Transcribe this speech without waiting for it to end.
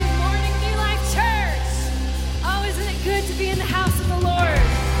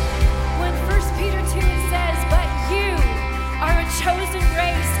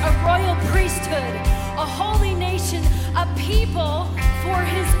people for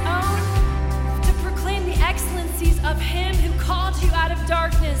his own, to proclaim the excellencies of him who called you out of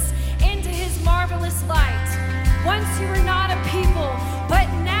darkness into his marvelous light. Once you were not a people, but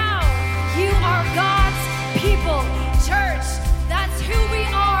now you are God's people. Church, that's who we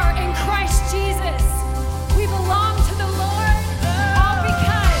are in Christ Jesus. We belong to the Lord, all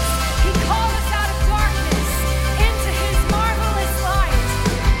because he called us out of darkness into his marvelous light.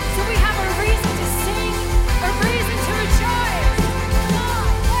 So we have a reason to sing, a reason to rejoice. Come on,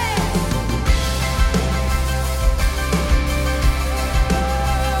 hey.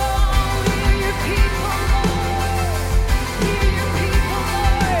 Oh, we are your people, Lord. We are your people,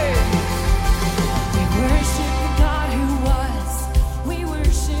 Lord. We worship the God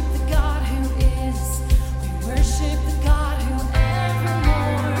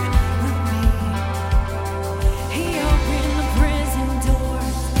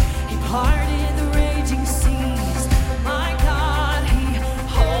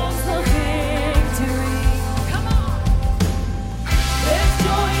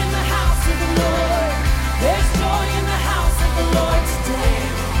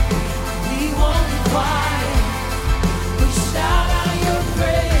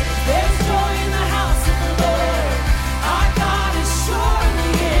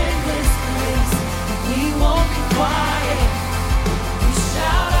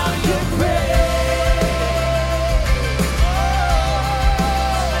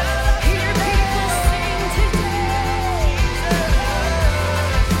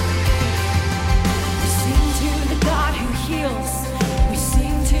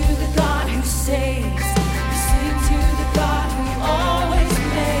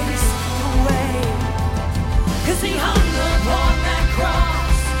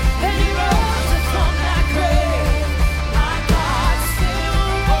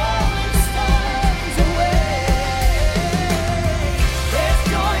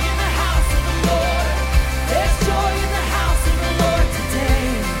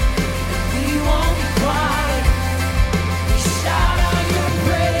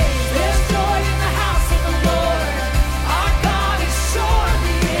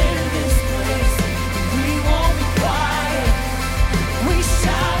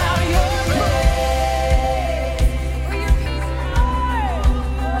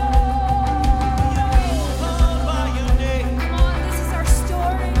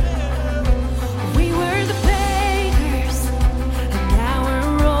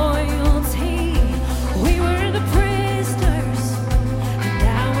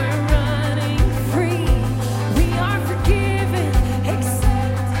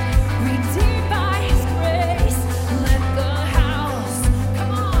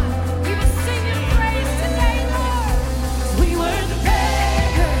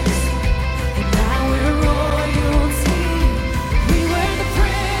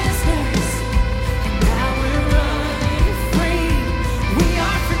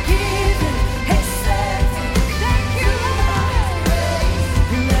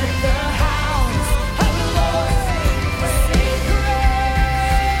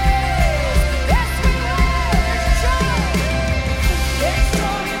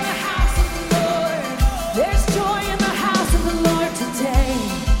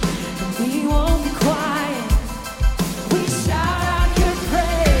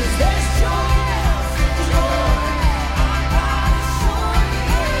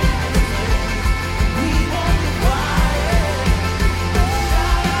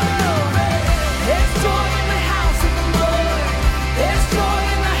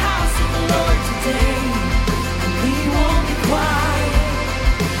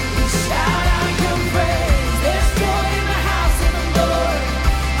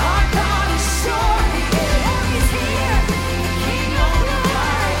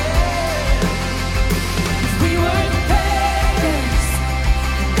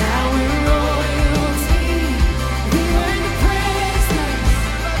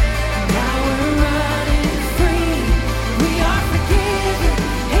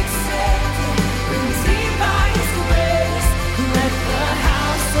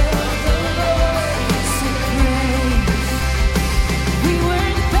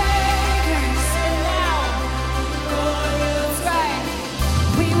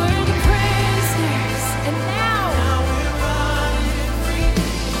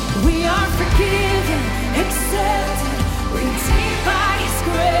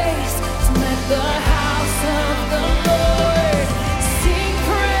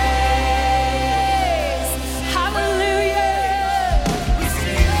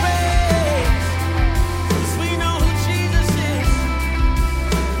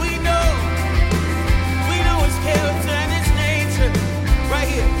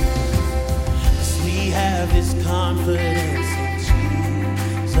this confidence in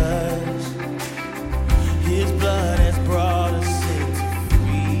Jesus. His blood has brought us into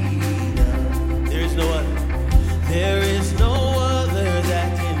freedom. There is no other. There is no other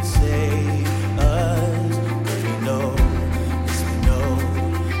that can save us. But we know, yes we know,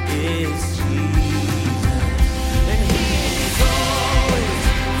 it's Jesus. And He is always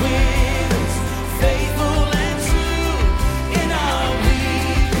with us, faithful and true in our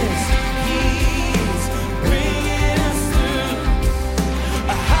weakness. He is bringing us through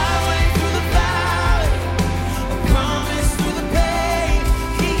a highway through the valley, a promise through the pain.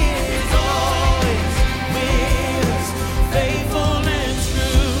 He is always with us, faithful and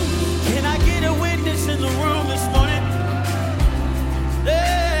true. Can I get a witness in the room this morning?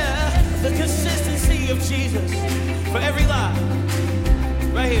 Yeah, the consistency of Jesus for every lie.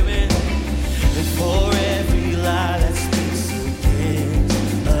 Right here, man. And for every lie that speaks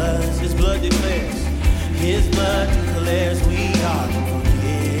against us, His blood declares, His blood declares we are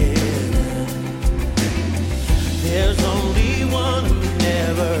forgiven. There's only one who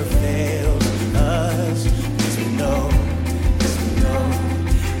never fails us. Yes, we know,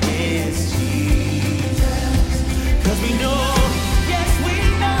 it's Jesus. 'Cause we know, yes, we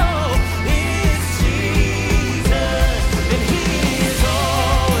know, it's Jesus. And He is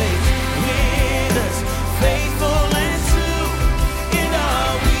always with us, faithful and true in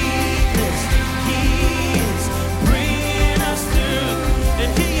our weakness. He is bringing us through.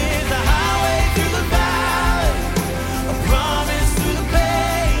 And He is the highway through the valley, a promise through the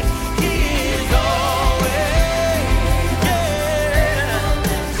pain. He is always, yeah.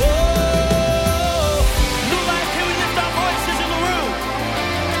 Oh, New Life, can we lift our voices in the room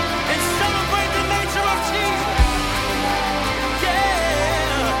and celebrate the nature of Jesus?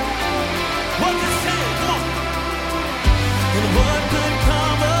 Yeah. What could stand? Come on. And what could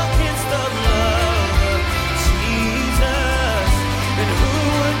come against the love of Jesus? And who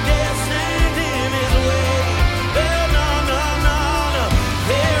would dare stand in His way? Well, no.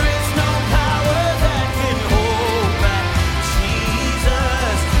 There is no power that can hold back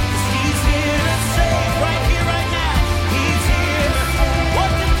Jesus. 'Cause He's here to save right here, right now. He's here. What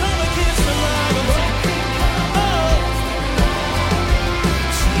could come against the love of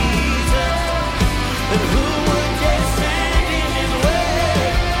Jesus? And who would dare stand in His way?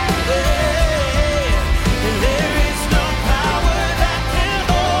 And there is no power that can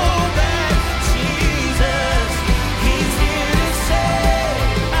hold back Jesus. He's here to save.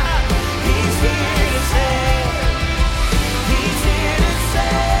 He's here to save. He's here to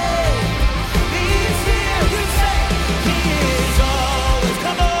save. He's here to save. He is always,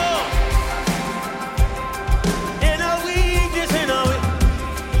 come on. In our weakness, in our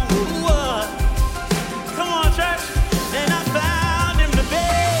come on, church. And I found Him to be.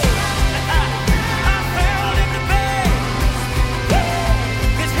 I found Him to be.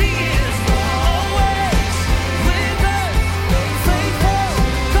 'Cause He is always with us, faithful.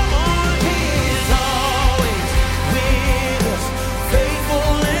 Come on, He is always with us,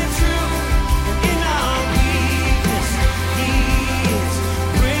 faithful and true. And in our weakness, He is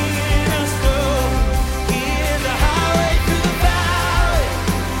bringing us through. He is a highway through the valley,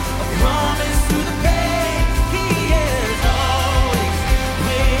 a promise through the pain. He is always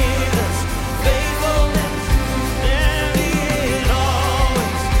with us, faithful and true. And He is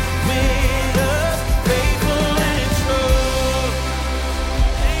always with us, faithful and true.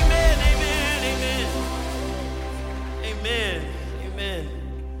 Amen, amen, amen. Amen.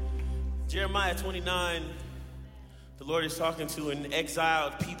 Jeremiah 29, the Lord is talking to an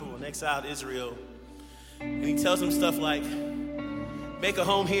exiled people, an exiled Israel. And He tells them stuff like, make a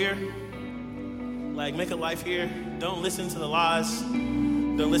home here, like make a life here. Don't listen to the lies.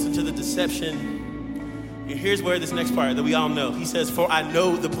 Don't listen to the deception. And here's where this next part that we all know. He says, for I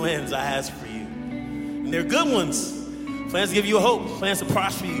know the plans I have for you. And they're good ones. Plans to give you a hope, plans to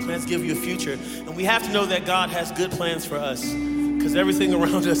prosper you, plans to give you a future. And we have to know that God has good plans for us, because everything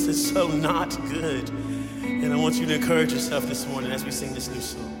around us is so not good. And I want you to encourage yourself this morning as we sing this new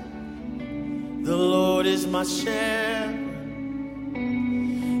song. The Lord is my shepherd,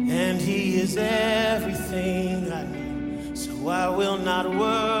 and He is everything I need. So I will not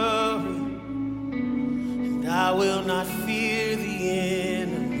worry, and I will not fear the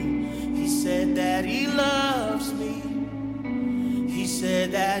enemy. He said that He loves me. He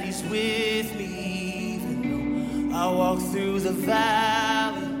said that He's with me, even though I walk through the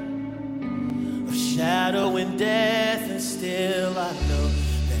valley of shadow and death, and still I know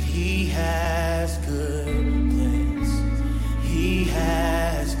that He has good plans. He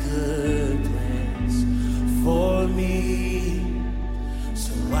has good plans for me.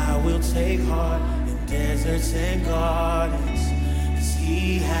 So I will take heart and deserts and gardens, 'cause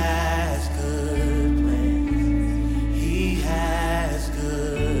he has good plans. He has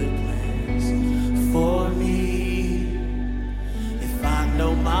good plans for me. If I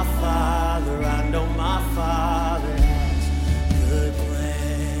know my Father, I know my Father has good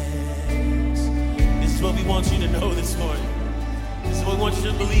plans. This is what we want you to know this morning. This is what we want you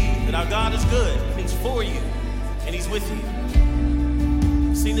to believe, that our God is good, and he's for you, and he's with you.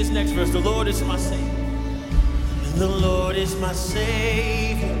 Sing this next verse. The Lord is my Savior. And the Lord is my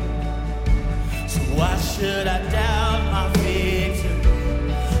Savior. So why should I doubt my victory?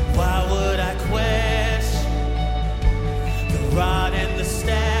 Why would I question the rod and the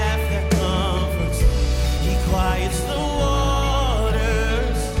staff that comforts? He quiets the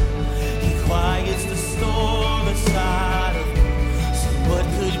waters. He quiets the storm inside of me. So what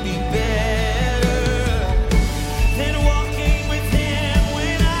could be better than walking with him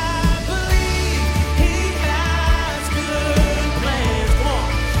when I believe he has good plans? Come on.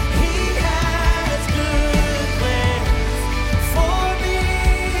 He has good plans for me.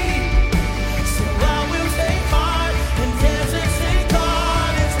 So I will take heart in deserts and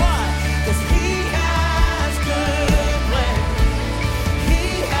gardens.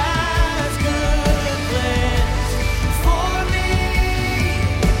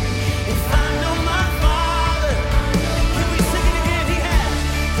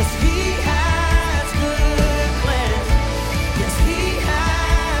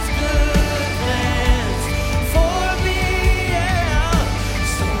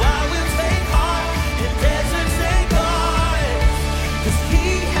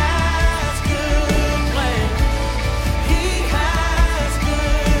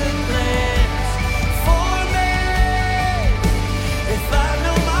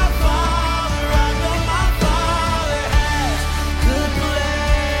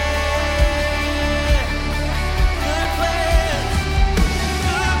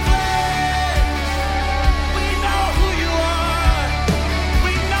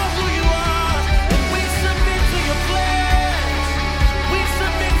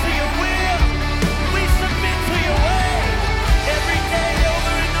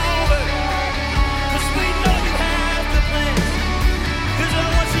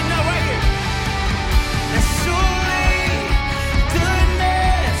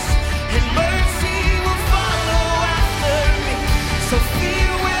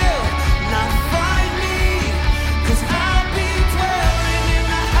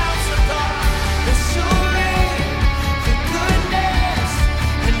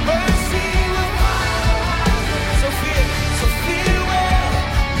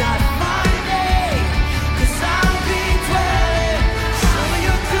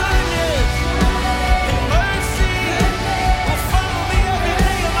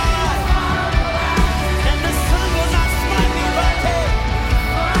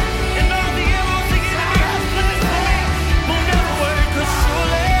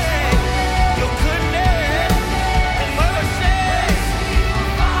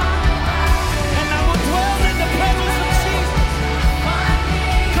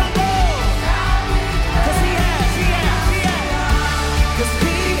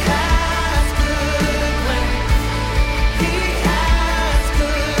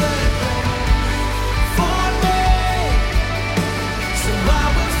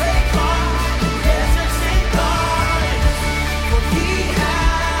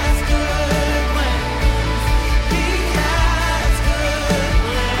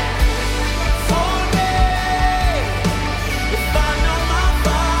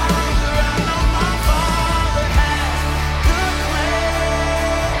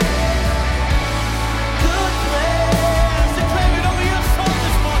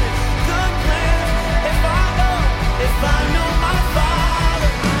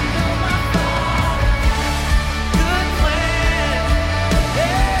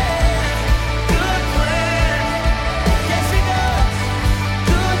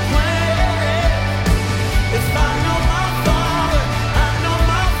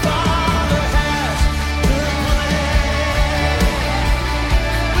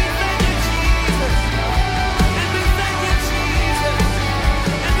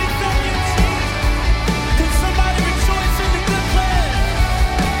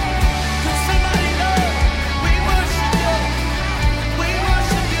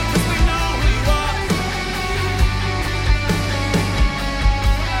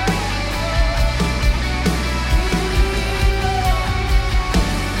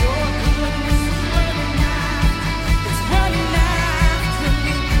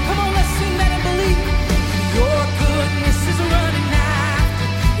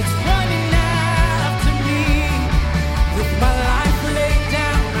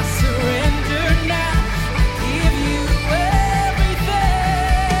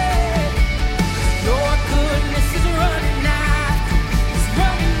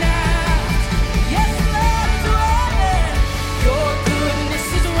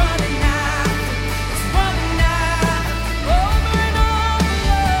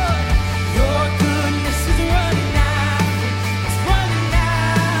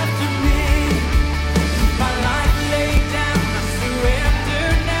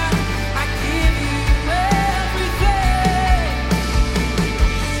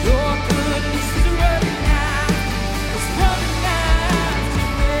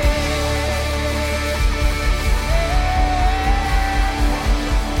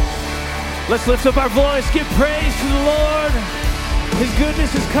 Let's lift up our voice, give praise to the Lord. His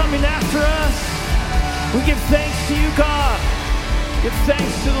goodness is coming after us. We give thanks to you, God. Give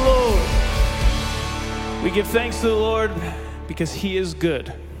thanks to the Lord. We give thanks to the Lord because he is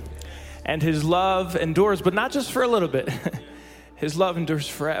good. And his love endures, but not just for a little bit. His love endures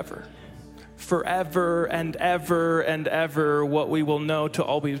forever. Forever and ever and ever, what we will know to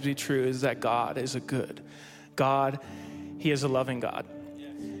always be true is that God is a good God. He is a loving God.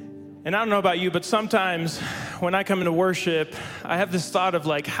 And I don't know about you, but sometimes when I come into worship, I have this thought of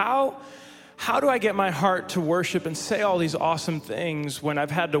like, how do I get my heart to worship and say all these awesome things when I've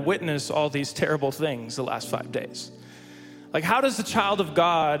had to witness all these terrible things the last 5 days? Like, how does the child of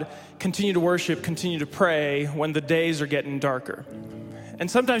God continue to worship, continue to pray when the days are getting darker? And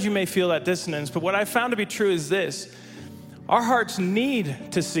sometimes you may feel that dissonance, but what I found to be true is this: our hearts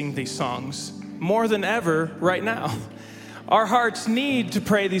need to sing these songs more than ever right now. Our hearts need to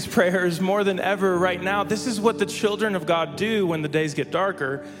pray these prayers more than ever right now. This is what the children of God do when the days get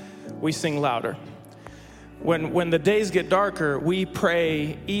darker. We sing louder. When the days get darker, we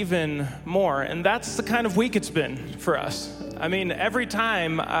pray even more. And that's the kind of week it's been for us. I mean, every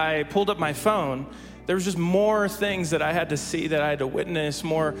time I pulled up my phone, there was just more things that I had to see, that I had to witness,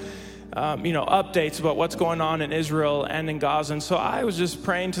 more updates about what's going on in Israel and in Gaza. And so I was just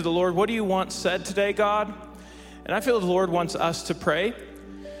praying to the Lord, what do you want said today, God? And I feel the Lord wants us to pray.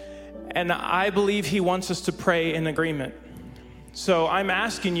 And I believe he wants us to pray in agreement. So I'm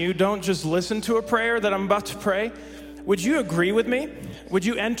asking you, don't just listen to a prayer that I'm about to pray. Would you agree with me? Would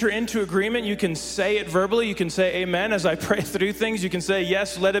you enter into agreement? You can say it verbally. You can say amen as I pray through things. You can say,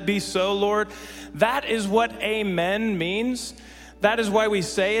 yes, let it be so, Lord. That is what amen means. That is why we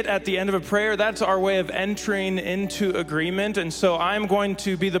say it at the end of a prayer. That's our way of entering into agreement. And so I'm going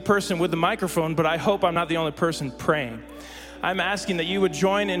to be the person with the microphone, but I hope I'm not the only person praying. I'm asking that you would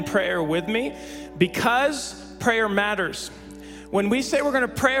join in prayer with me because prayer matters. When we say we're going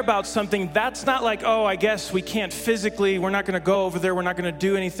to pray about something, that's not like, oh, I guess we can't physically, we're not going to go over there, we're not going to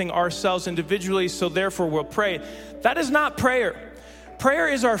do anything ourselves individually, so therefore we'll pray. That is not prayer. Prayer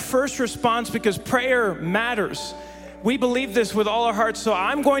is our first response because prayer matters. We believe this with all our hearts, so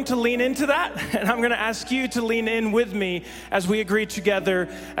I'm going to lean into that, and I'm going to ask you to lean in with me as we agree together,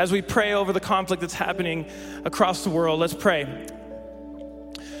 as we pray over the conflict that's happening across the world. Let's pray.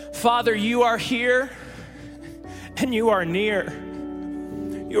 Father, you are here, and you are near.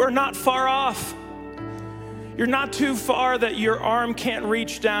 You are not far off. You're not too far that your arm can't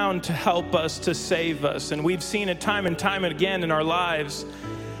reach down to help us, to save us. And we've seen it time and time again in our lives,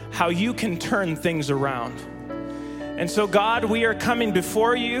 how you can turn things around. And so, God, we are coming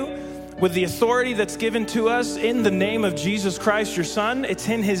before you with the authority that's given to us in the name of Jesus Christ, your Son. It's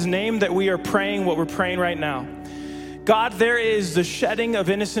in his name that we are praying what we're praying right now. God, there is the shedding of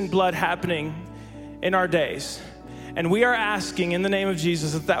innocent blood happening in our days. And we are asking in the name of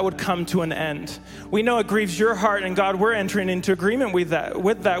Jesus that would come to an end. We know it grieves your heart, and God, we're entering into agreement with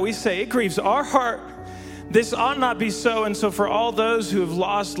that. We say it grieves our heart. This ought not be so. And so for all those who have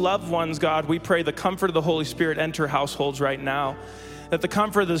lost loved ones, God, we pray the comfort of the Holy Spirit enter households right now. That the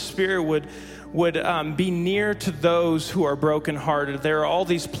comfort of the Spirit would be near to those who are brokenhearted. There are all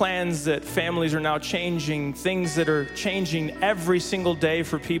these plans that families are now changing, things that are changing every single day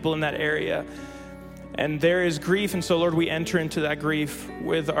for people in that area. And there is grief, and so, Lord, we enter into that grief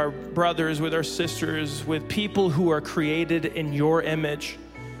with our brothers, with our sisters, with people who are created in your image.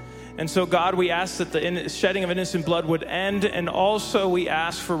 And so, God, we ask that the shedding of innocent blood would end, and also we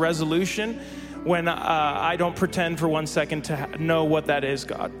ask for resolution when I don't pretend for 1 second to know what that is,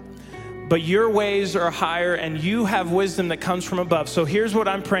 God. But your ways are higher, and you have wisdom that comes from above. So here's what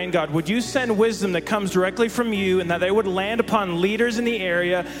I'm praying, God. Would you send wisdom that comes directly from you, and that they would land upon leaders in the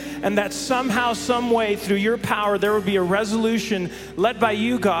area, and that somehow, some way, through your power, there would be a resolution led by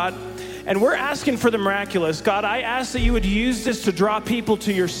you, God. And we're asking for the miraculous. God, I ask that you would use this to draw people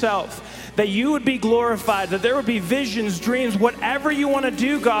to yourself, that you would be glorified, that there would be visions, dreams, whatever you want to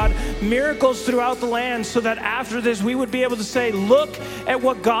do, God, miracles throughout the land, so that after this we would be able to say, look at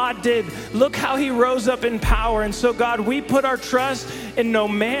what God did. Look how he rose up in power. And so, God, we put our trust in no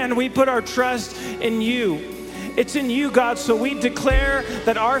man. We put our trust in you. It's in you, God, so we declare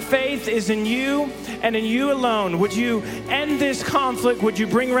that our faith is in you and in you alone. Would you end this conflict? Would you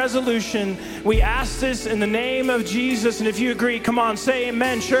bring resolution? We ask this in the name of Jesus, and if you agree, come on, say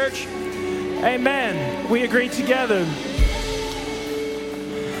amen, church. Amen. We agree together.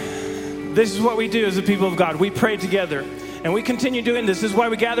 This is what we do as the people of God. We pray together. And we continue doing this. This is why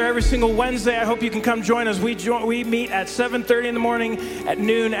we gather every single Wednesday. I hope you can come join us. We meet at 7:30 in the morning, at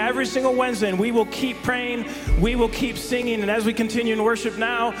noon, every single Wednesday, and we will keep praying. We will keep singing. And as we continue in worship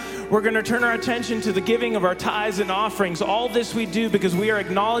now, we're going to turn our attention to the giving of our tithes and offerings. All this we do because we are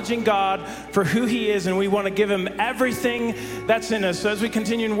acknowledging God for who he is, and we want to give him everything that's in us. So as we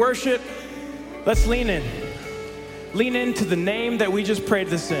continue in worship, let's lean in. Lean into the name that we just prayed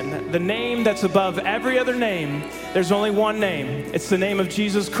this in, the name that's above every other name. There's only one name. It's the name of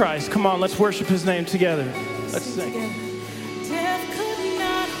Jesus Christ. Come on, let's worship his name together. Let's sing. Death could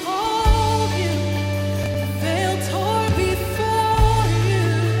not hold you. The veil tore before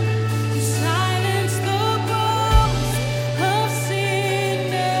you. You silenced the bones of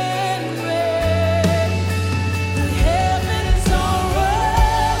sin and grave. The heavens are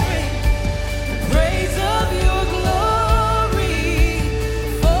roaring, the praise of your glory.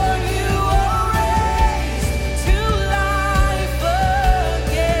 For you are raised to life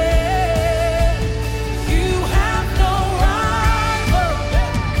again. You have no rival.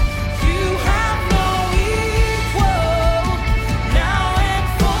 You have no equal. Now and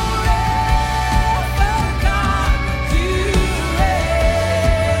forever, God, you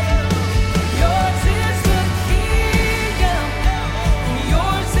reign. Yours is the kingdom,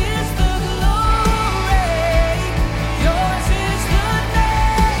 yours is the glory, yours is the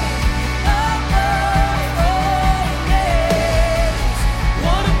name above all names.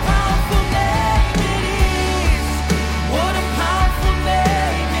 What a powerful name it is! What a powerful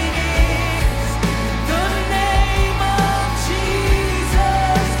name it is! The name of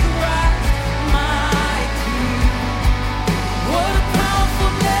Jesus Christ, my King. What a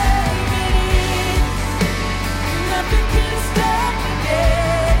powerful name it is! Nothing can stand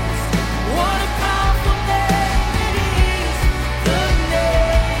against. What a powerful name it is! The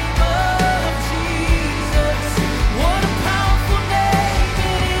name of Jesus. What a powerful name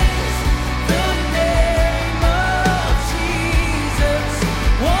it is! The name of Jesus.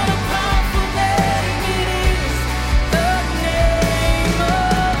 What a powerful name it is! The name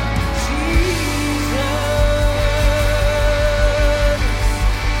of Jesus.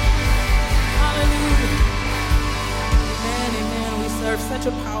 Hallelujah. Amen, amen. We serve such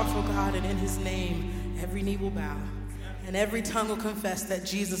a powerful God, and in his name, every knee will bow and every tongue will confess that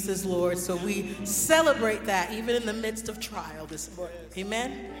Jesus is Lord. So we celebrate that even in the midst of trial this morning.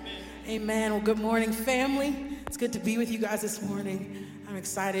 Amen? Amen. Well, good morning, family. It's good to be with you guys this morning. I'm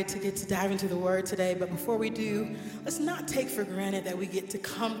excited to get to dive into the word today. But before we do, let's not take for granted that we get to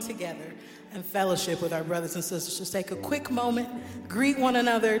come together and fellowship with our brothers and sisters. Just take a quick moment, greet one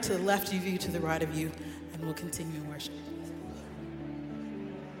another to the left of you, to the right of you, and we'll continue in worship.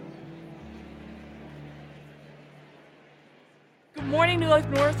 Good morning, New Life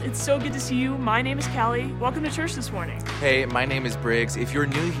North. It's so good to see you. My name is Callie. Welcome to church this morning. Hey, my name is Briggs. If you're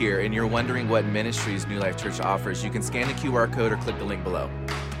new here and you're wondering what ministries New Life Church offers, you can scan the QR code or click the link below.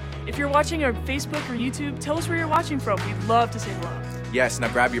 If you're watching on Facebook or YouTube, tell us where you're watching from. We'd love to say hello. Yes, now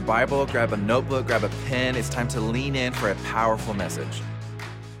grab your Bible, grab a notebook, grab a pen. It's time to lean in for a powerful message.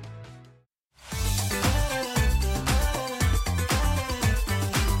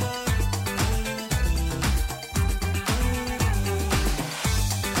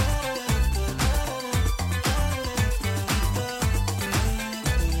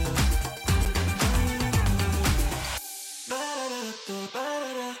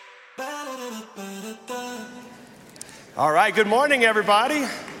 All right, good morning, everybody.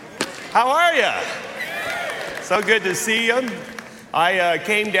 How are you? So good to see you. I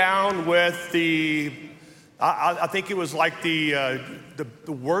came down with I think it was like the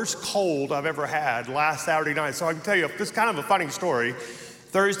worst cold I've ever had last Saturday night. So I can tell you, this is kind of a funny story.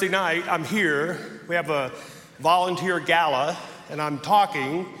 Thursday night, I'm here. We have a volunteer gala, and I'm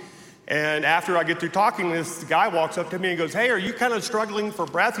talking. And after I get through talking, this guy walks up to me and goes, "Hey, are you kind of struggling for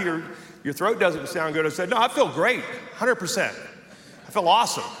breath? Your throat doesn't sound good." I said, "No, I feel great, 100%. I feel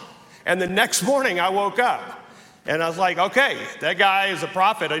awesome." And the next morning I woke up and I was like, okay, that guy is a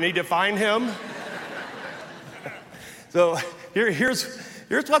prophet. I need to find him. So here's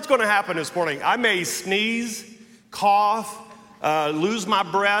what's going to happen this morning. I may sneeze, cough, lose my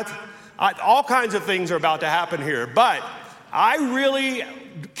breath. All kinds of things are about to happen here. But I really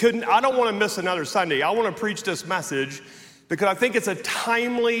I don't want to miss another Sunday. I want to preach this message because I think it's a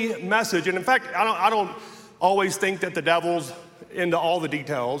timely message. And in fact, I don't always think that the devil's into all the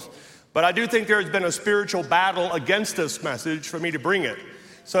details, but I do think there's been a spiritual battle against this message for me to bring it.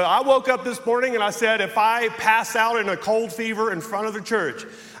 So I woke up this morning and I said, if I pass out in a cold fever in front of the church,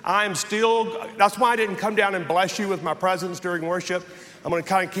 that's why I didn't come down and bless you with my presence during worship. I'm going to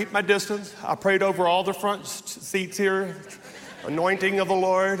kind of keep my distance. I prayed over all the front seats here. Anointing of the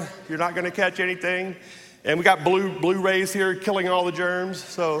Lord. You're not going to catch anything. And we got Blu-rays here killing all the germs.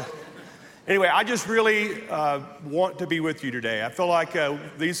 So anyway, I just really want to be with you today. I feel like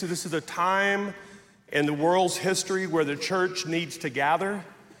this is a time in the world's history where the church needs to gather.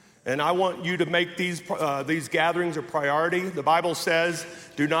 And I want you to make these gatherings a priority. The Bible says,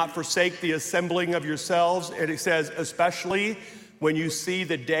 do not forsake the assembling of yourselves. And it says, especially when you see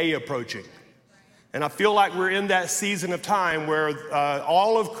the day approaching. And I feel like we're in that season of time where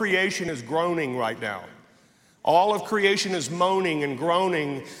all of creation is groaning right now. All of creation is moaning and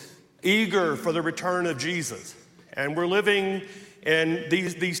groaning, eager for the return of Jesus. And we're living in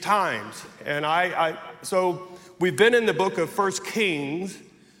these times. And so we've been in the book of 1 Kings,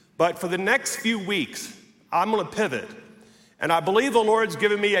 but for the next few weeks, I'm going to pivot. And I believe the Lord's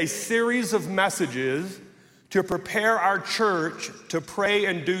given me a series of messages to prepare our church to pray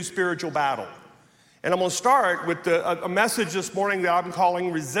and do spiritual battle. And I'm going to start with a message this morning that I'm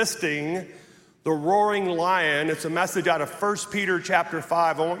calling Resisting the Roaring Lion. It's a message out of 1 Peter chapter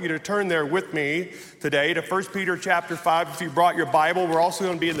 5. I want you to turn there with me today to 1 Peter chapter 5. If you brought your Bible, we're also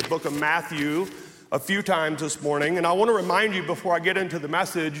going to be in the book of Matthew a few times this morning. And I want to remind you before I get into the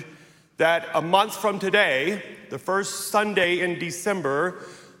message that a month from today, the first Sunday in December,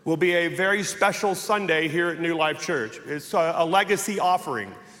 will be a very special Sunday here at New Life Church. It's a legacy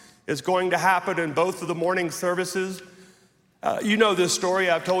offering. It's going to happen in both of the morning services. You know this story.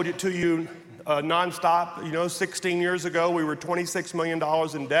 I've told it to you nonstop. 16 years ago, we were $26 million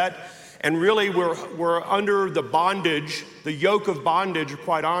in debt. And really, we're under the bondage, the yoke of bondage,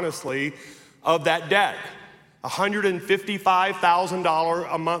 quite honestly, of that debt.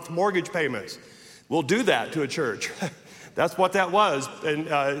 $155,000 a month mortgage payments. We'll do that to a church. That's what that was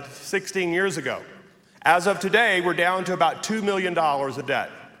 16 years ago. As of today, we're down to about $2 million of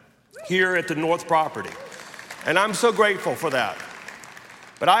debt here at the North property. And I'm so grateful for that.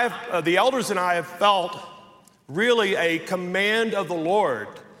 But the elders and I have felt really a command of the Lord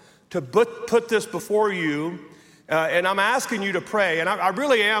to put this before you. And I'm asking you to pray. And I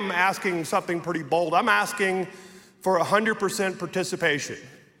really am asking something pretty bold. I'm asking for 100% participation.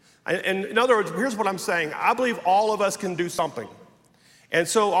 And in other words, here's what I'm saying. I believe all of us can do something. And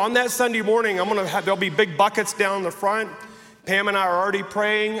so on that Sunday morning, there'll be big buckets down the front. Pam and I are already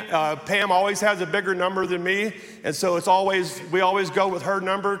praying. Pam always has a bigger number than me. And so we always go with her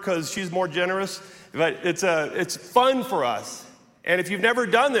number because she's more generous. But it's fun for us. And if you've never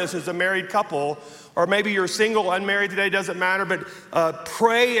done this as a married couple, or maybe you're single, unmarried today, doesn't matter, but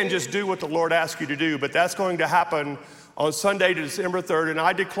pray and just do what the Lord asks you to do. But that's going to happen on Sunday, December 3rd. And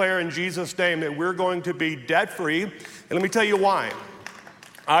I declare in Jesus' name that we're going to be debt-free. And let me tell you why.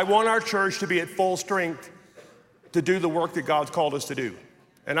 I want our church to be at full strength to do the work that God's called us to do.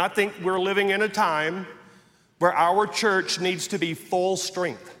 And I think we're living in a time where our church needs to be full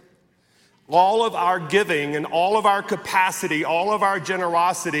strength. All of our giving and all of our capacity, all of our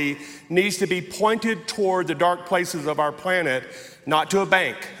generosity needs to be pointed toward the dark places of our planet, not to a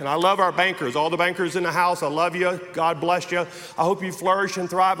bank. And I love our bankers, all the bankers in the house. I love you. God bless you. I hope you flourish and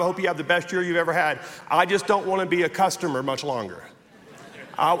thrive. I hope you have the best year you've ever had. I just don't want to be a customer much longer.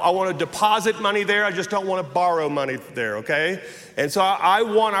 I want to deposit money there. I just don't want to borrow money there, okay? And so I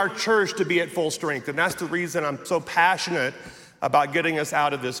want our church to be at full strength. And that's the reason I'm so passionate about getting us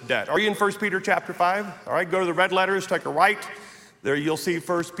out of this debt. Are you in 1 Peter chapter 5? All right, go to the red letters, take a right. There you'll see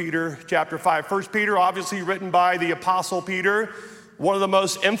 1 Peter chapter 5. 1 Peter, obviously written by the Apostle Peter, one of the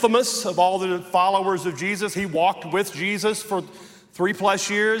most infamous of all the followers of Jesus. He walked with Jesus for 3+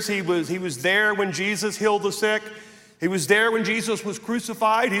 years. He was there when Jesus healed the sick. He was there when Jesus was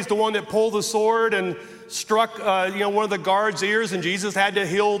crucified. He's the one that pulled the sword and struck one of the guards' ears, and Jesus had to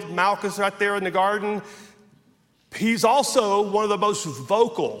heal Malchus right there in the garden. He's also one of the most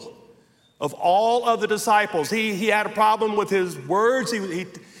vocal of all of the disciples. He had a problem with his words.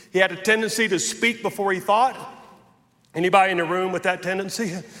 He had a tendency to speak before he thought. Anybody in the room with that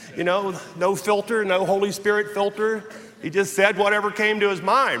tendency? No filter, no Holy Spirit filter. He just said whatever came to his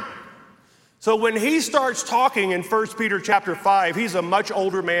mind. So when he starts talking in 1 Peter chapter 5, he's a much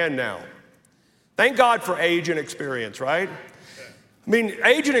older man now. Thank God for age and experience, right? I mean,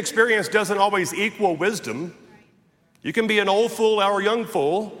 age and experience doesn't always equal wisdom. You can be an old fool or a young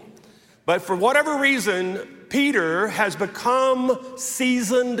fool, but for whatever reason, Peter has become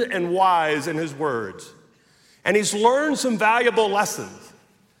seasoned and wise in his words. And he's learned some valuable lessons.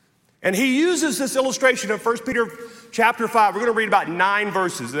 And he uses this illustration of 1 Peter chapter 5. We're going to read about 9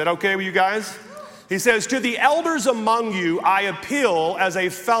 verses. Is that okay with you guys? He says, "To the elders among you I appeal as a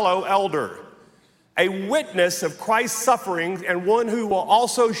fellow elder." a witness of Christ's sufferings and one who will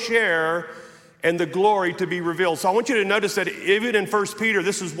also share in the glory to be revealed. So I want you to notice that even in 1 Peter,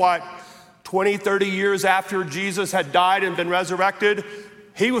 this is what, 20, 30 years after Jesus had died and been resurrected,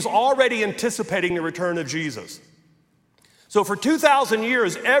 he was already anticipating the return of Jesus. So for 2,000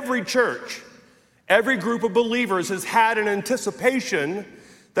 years, every church, every group of believers has had an anticipation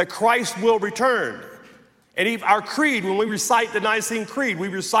that Christ will return. And our creed, when we recite the Nicene Creed, we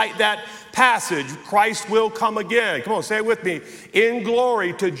recite that passage, Christ will come again. Come on, say it with me. In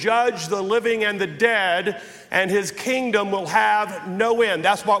glory to judge the living and the dead, and his kingdom will have no end.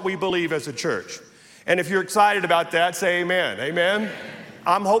 That's what we believe as a church. And if you're excited about that, say amen. Amen?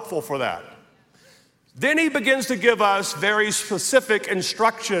 I'm hopeful for that. Then he begins to give us very specific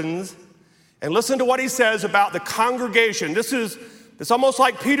instructions. And listen to what he says about the congregation. It's almost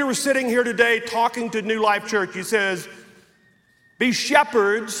like Peter was sitting here today talking to New Life Church. He says, be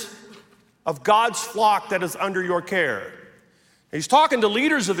shepherds of God's flock that is under your care. He's talking to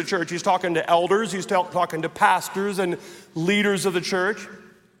leaders of the church. He's talking to elders. He's talking to pastors and leaders of the church.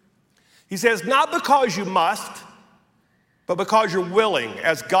 He says, not because you must, but because you're willing,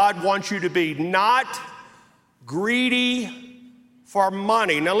 as God wants you to be, not greedy for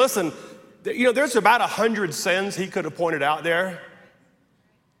money. Now listen, there's about 100 sins he could have pointed out there.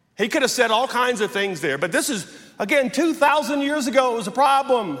 He could have said all kinds of things there, but this is, again, 2,000 years ago, it was a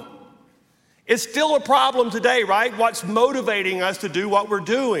problem. It's still a problem today, right? What's motivating us to do what we're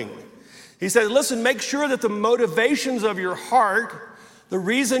doing? He said, listen, make sure that the motivations of your heart, the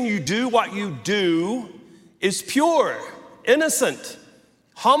reason you do what you do, is pure, innocent,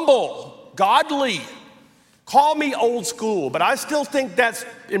 humble, godly. Call me old school, but I still think that's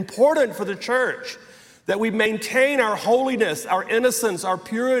important for the church. That we maintain our holiness, our innocence, our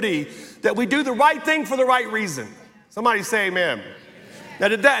purity, that we do the right thing for the right reason. Somebody say amen. Now,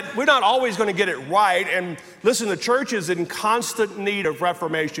 we're not always going to get it right. And listen, the church is in constant need of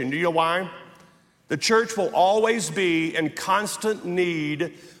reformation. Do you know why? The church will always be in constant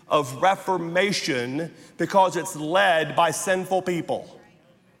need of reformation because it's led by sinful people,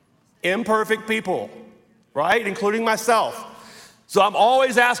 imperfect people, right? Including myself. So I'm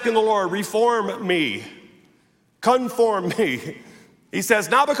always asking the Lord, reform me, conform me. He says,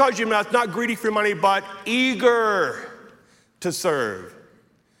 not because you're not greedy for money, but eager to serve.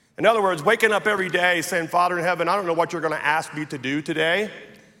 In other words, waking up every day saying, Father in heaven, I don't know what you're going to ask me to do today,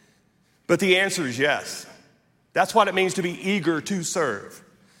 but the answer is yes. That's what it means to be eager to serve.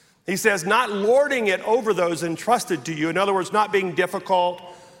 He says, not lording it over those entrusted to you. In other words, not being difficult,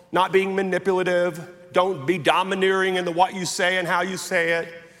 not being manipulative. Don't be domineering in what you say and how you say it.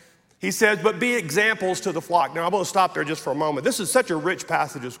 He says, but be examples to the flock. Now, I'm going to stop there just for a moment. This is such a rich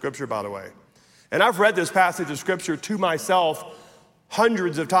passage of Scripture, by the way. And I've read this passage of Scripture to myself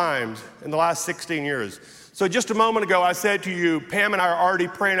hundreds of times in the last 16 years. So just a moment ago, I said to you, Pam and I are already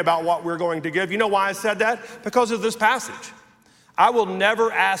praying about what we're going to give. You know why I said that? Because of this passage. I will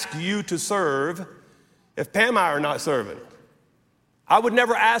never ask you to serve if Pam and I are not serving. I would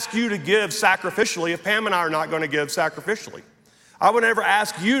never ask you to give sacrificially if Pam and I are not going to give sacrificially. I would never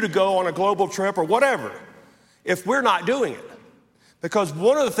ask you to go on a global trip or whatever if we're not doing it. Because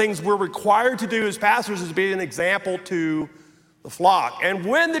one of the things we're required to do as pastors is be an example to the flock. And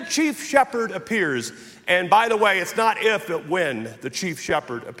when the chief shepherd appears, and by the way, it's not if, but when the chief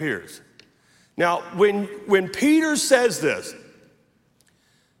shepherd appears. Now, when Peter says this,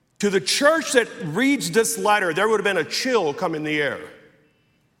 to the church that reads this letter, there would have been a chill come in the air.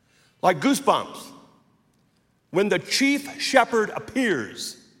 Like goosebumps. When the chief shepherd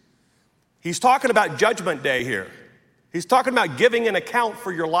appears, he's talking about judgment day here. He's talking about giving an account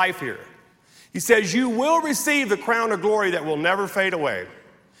for your life here. He says, you will receive the crown of glory that will never fade away.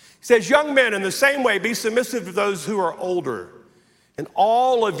 He says, young men, in the same way, be submissive to those who are older. And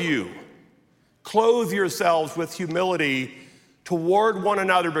all of you, clothe yourselves with humility toward one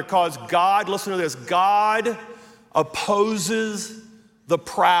another, because God, listen to this, God opposes the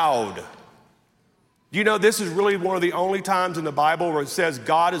proud. You know, this is really one of the only times in the Bible where it says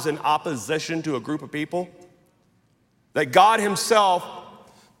God is in opposition to a group of people. That God himself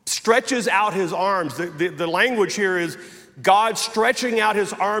stretches out his arms. The language here is God stretching out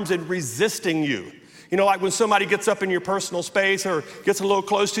his arms and resisting you. You know, like when somebody gets up in your personal space or gets a little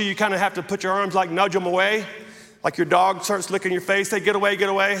close to you, you kind of have to put your arms like nudge them away. Like your dog starts licking your face, they get away, get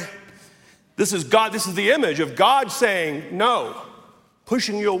away. This is God, this is the image of God saying no,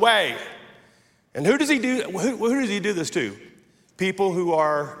 pushing you away. And who does he do? Who does he do this to? People who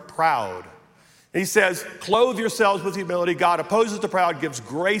are proud. And he says, clothe yourselves with humility. God opposes the proud, gives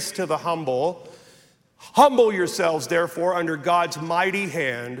grace to the humble. Humble yourselves, therefore, under God's mighty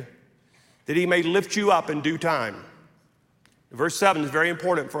hand, that he may lift you up in due time. Verse 7 is very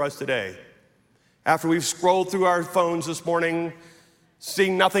important for us today. After we've scrolled through our phones this morning,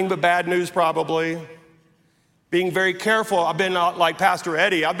 seeing nothing but bad news probably, being very careful. I've been like Pastor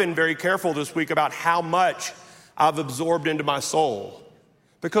Eddie, I've been very careful this week about how much I've absorbed into my soul.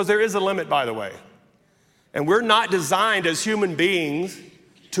 Because there is a limit, by the way. And we're not designed as human beings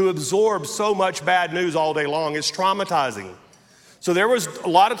to absorb so much bad news all day long. It's traumatizing. So there was a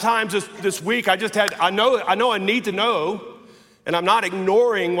lot of times this week I know I need to know, and I'm not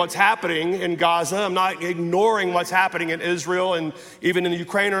ignoring what's happening in Gaza. I'm not ignoring what's happening in Israel and even in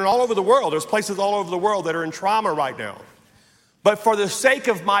Ukraine and all over the world. There's places all over the world that are in trauma right now. But for the sake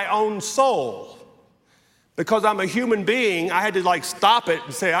of my own soul, because I'm a human being, I had to stop it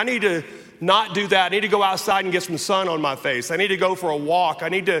and say, I need to not do that. I need to go outside and get some sun on my face. I need to go for a walk. I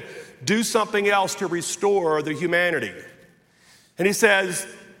need to do something else to restore the humanity. And he says,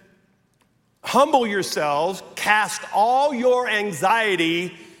 humble yourselves, cast all your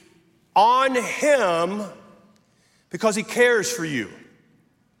anxiety on him because he cares for you.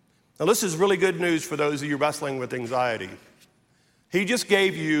 Now, this is really good news for those of you wrestling with anxiety. He just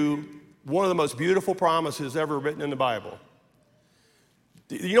gave you one of the most beautiful promises ever written in the Bible.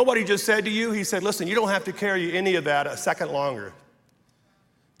 You know what he just said to you? He said, listen, you don't have to carry any of that a second longer.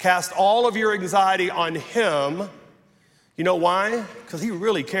 Cast all of your anxiety on him. You know why? Because he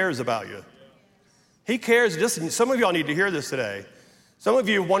really cares about you. He cares. Listen, some of y'all need to hear this today. Some of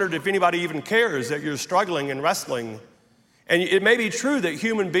you have wondered if anybody even cares that you're struggling and wrestling. And it may be true that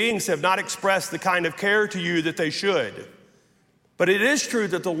human beings have not expressed the kind of care to you that they should. But it is true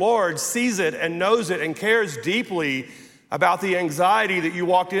that the Lord sees it and knows it and cares deeply about the anxiety that you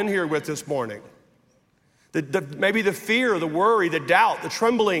walked in here with this morning. Maybe the fear, the worry, the doubt, the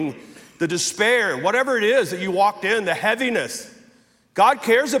trembling, the despair, whatever it is that you walked in, the heaviness. God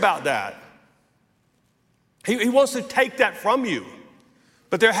cares about that. He wants to take that from you.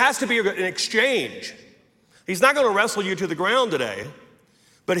 But there has to be an exchange. He's not going to wrestle you to the ground today.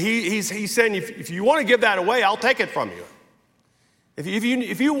 But he's saying, if you want to give that away, I'll take it from you.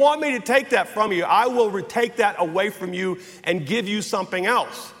 If you want me to take that from you, I will take that away from you and give you something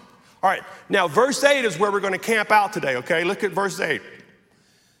else. All right, now verse 8 is where we're going to camp out today, okay? Look at verse 8.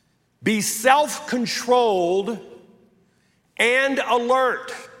 Be self-controlled and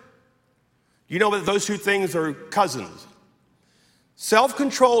alert. You know that those two things are cousins.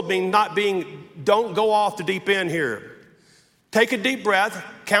 Self-controlled means don't go off the deep end here. Take a deep breath,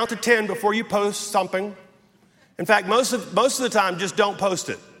 count to 10 before you post something. In fact, most of the time, just don't post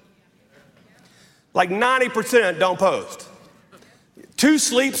it. Like 90% don't post. 2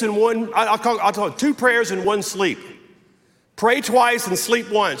 sleeps in one, I'll tell you, 2 prayers in 1 sleep. Pray twice and sleep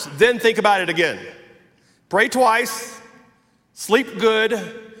once, then think about it again. Pray twice, sleep good,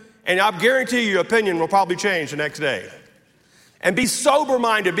 and I guarantee you your opinion will probably change the next day. And be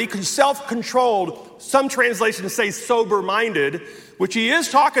sober-minded, be self-controlled. Some translations say sober-minded, which he is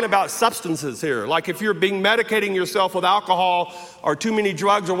talking about substances here. Like if you're medicating yourself with alcohol or too many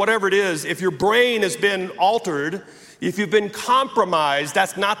drugs or whatever it is, if your brain has been altered, if you've been compromised,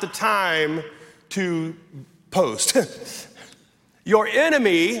 that's not the time to post. Your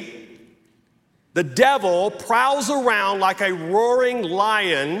enemy, the devil, prowls around like a roaring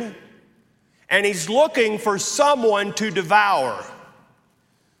lion, and he's looking for someone to devour.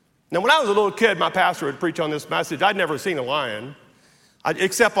 Now, when I was a little kid, my pastor would preach on this message. I'd never seen a lion,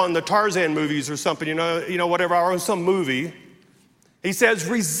 except on the Tarzan movies or something, you know, whatever, or on some movie. He says,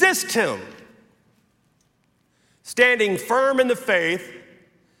 resist him, standing firm in the faith,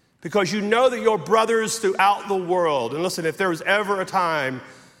 because you know that your brothers throughout the world, and listen, if there was ever a time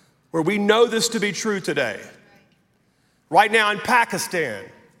where we know this to be true today, right now in Pakistan,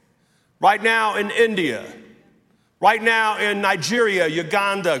 right now in India, right now in Nigeria,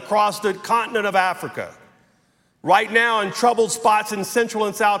 Uganda, across the continent of Africa, right now in troubled spots in Central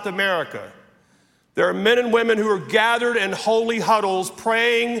and South America, there are men and women who are gathered in holy huddles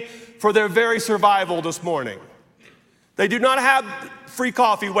praying for their very survival this morning. They do not have free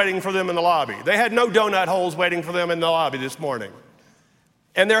coffee waiting for them in the lobby. They had no donut holes waiting for them in the lobby this morning.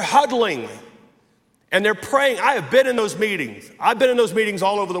 And they're huddling. And they're praying. I have been in those meetings. I've been in those meetings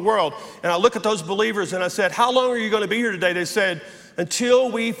all over the world. And I look at those believers and I said, how long are you going to be here today? They said, until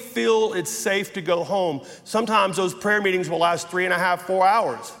we feel it's safe to go home. Sometimes those prayer meetings will last 3.5, 4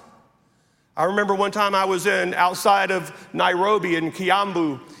 hours. I remember one time I was outside of Nairobi in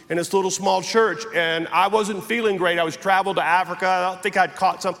Kiambu in this little small church, and I wasn't feeling great. I was traveled to Africa. I think I'd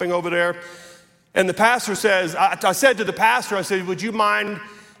caught something over there. And the pastor says, I said to the pastor, I said, would you mind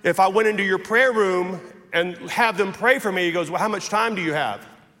if I went into your prayer room and have them pray for me? He goes, well, how much time do you have?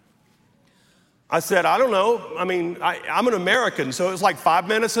 I said, I don't know. I mean, I'm an American, so it's like 5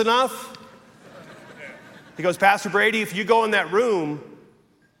 minutes enough? He goes, Pastor Brady, if you go in that room,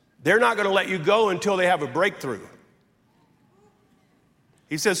 they're not going to let you go until they have a breakthrough.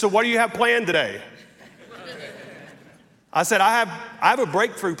 He says, so what do you have planned today? I said, I have a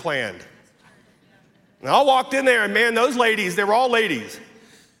breakthrough planned. And I walked in there, and man, those ladies, they were all ladies.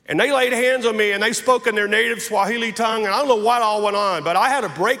 And they laid hands on me, and they spoke in their native Swahili tongue, and I don't know what all went on, but I had a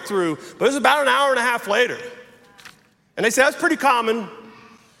breakthrough, but it was about an hour and a half later. And they said, that's pretty common,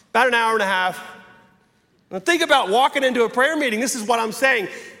 about an hour and a half. And think about walking into a prayer meeting. This is what I'm saying.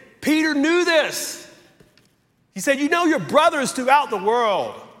 Peter knew this. He said, you know, your brothers throughout the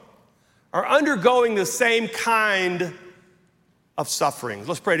world are undergoing the same kind of sufferings.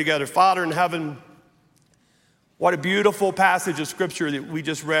 Let's pray together. Father in heaven, what a beautiful passage of scripture that we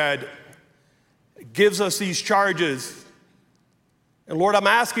just read. It gives us these charges. And Lord, I'm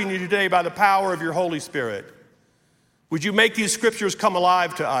asking you today by the power of your Holy Spirit, would you make these scriptures come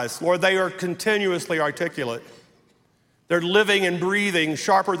alive to us? Lord, they are continuously articulate. They're living and breathing,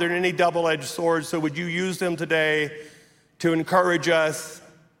 sharper than any double-edged sword. So would you use them today to encourage us,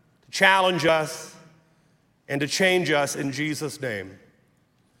 to challenge us, and to change us in Jesus' name?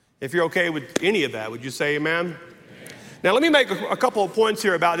 If you're okay with any of that, would you say amen? Amen. Now, let me make a couple of points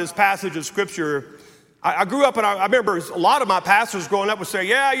here about this passage of scripture. I grew up, and I remember a lot of my pastors growing up would say,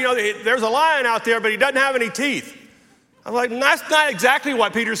 yeah, you know, there's a lion out there, but he doesn't have any teeth. I'm like, that's not exactly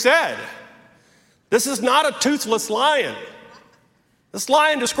what Peter said. This is not a toothless lion. This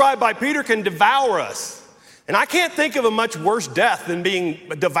lion described by Peter can devour us. And I can't think of a much worse death than being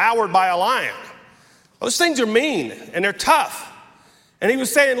devoured by a lion. Those things are mean, and they're tough. And he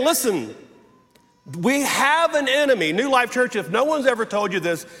was saying, listen, we have an enemy. New Life Church, if no one's ever told you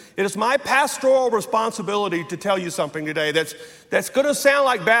this, it is my pastoral responsibility to tell you something today that's going to sound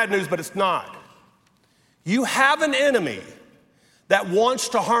like bad news, but it's not. You have an enemy that wants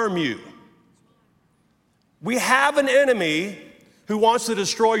to harm you. We have an enemy who wants to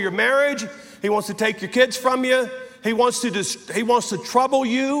destroy your marriage. He wants to take your kids from you. He wants to trouble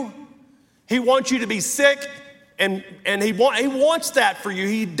you. He wants you to be sick. And he wants that for you.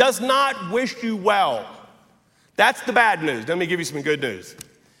 He does not wish you well. That's the bad news. Let me give you some good news.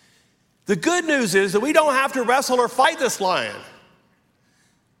 The good news is that we don't have to wrestle or fight this lion.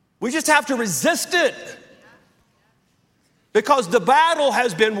 We just have to resist it. Because the battle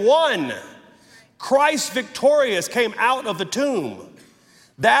has been won. Christ victorious came out of the tomb.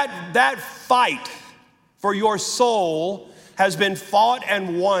 That fight for your soul has been fought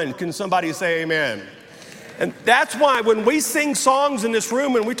and won. Can somebody say amen? And that's why when we sing songs in this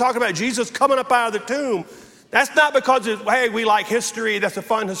room and we talk about Jesus coming up out of the tomb, that's not because, hey, we like history, that's a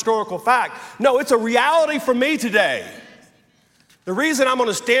fun historical fact. No, it's a reality for me today. The reason I'm going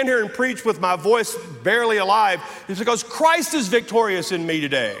to stand here and preach with my voice barely alive is because Christ is victorious in me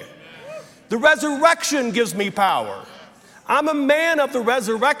today. The resurrection gives me power. I'm a man of the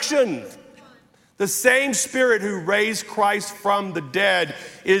resurrection. The same Spirit who raised Christ from the dead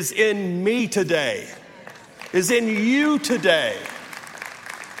is in me today, is in you today.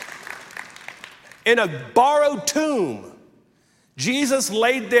 In a borrowed tomb, Jesus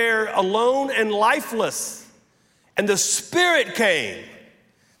laid there alone and lifeless. And the Spirit came,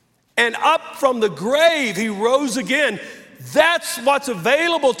 and up from the grave, he rose again. That's what's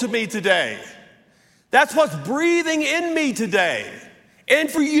available to me today. That's what's breathing in me today,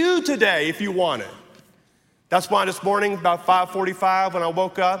 and for you today, if you want it. That's why this morning, about 5:45, when I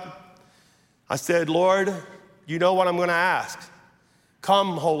woke up, I said, Lord, you know what I'm going to ask.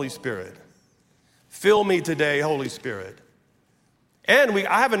 Come, Holy Spirit. Fill me today, Holy Spirit. And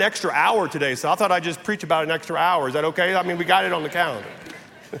I have an extra hour today, so I thought I'd just preach about an extra hour. Is that okay? I mean, we got it on the calendar.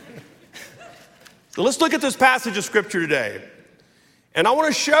 So let's look at this passage of scripture today. And I want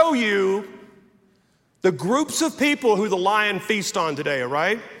to show you the groups of people who the lion feasts on today, all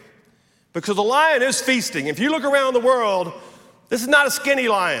right? Because the lion is feasting. If you look around the world, this is not a skinny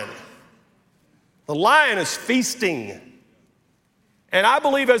lion. The lion is feasting. And I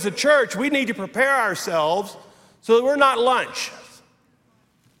believe as a church, we need to prepare ourselves so that we're not lunch.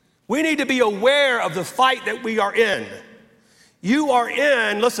 We need to be aware of the fight that we are in. You are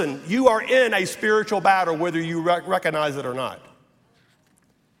in a spiritual battle, whether you recognize it or not.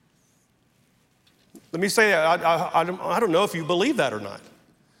 Let me say that. I don't know if you believe that or not.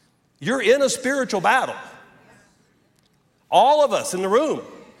 You're in a spiritual battle. All of us in the room.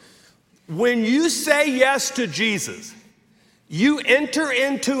 When you say yes to Jesus, you enter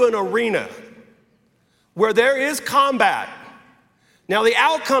into an arena where there is combat. Now, the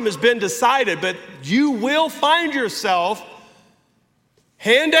outcome has been decided, but you will find yourself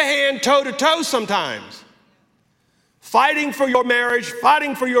hand to hand, toe to toe sometimes, fighting for your marriage,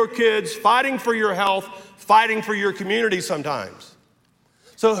 fighting for your kids, fighting for your health, fighting for your community sometimes.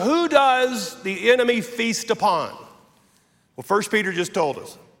 So who does the enemy feast upon? Well, 1 Peter just told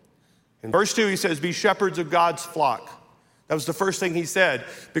us. In verse 2, he says, be shepherds of God's flock. That was the first thing he said,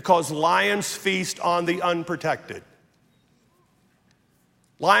 because lions feast on the unprotected.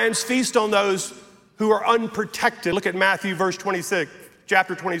 Lions feast on those who are unprotected. Look at Matthew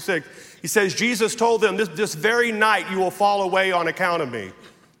chapter 26. He says, Jesus told them, this very night you will fall away on account of me.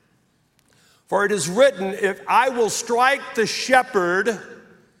 For it is written, if I will strike the shepherd,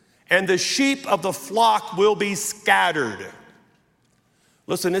 and the sheep of the flock will be scattered.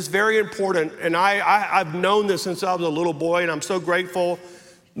 Listen, it's very important, and I've known this since I was a little boy, and I'm so grateful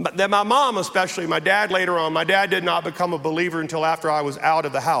that my mom especially, my dad later on, my dad did not become a believer until after I was out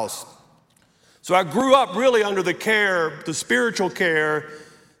of the house. So I grew up really under the spiritual care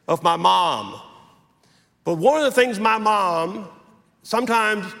of my mom. But one of the things my mom,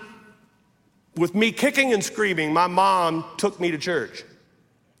 sometimes with me kicking and screaming, my mom took me to church.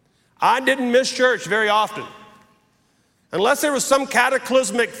 I didn't miss church very often. Unless there was some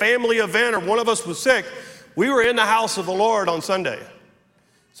cataclysmic family event or one of us was sick, we were in the house of the Lord on Sunday.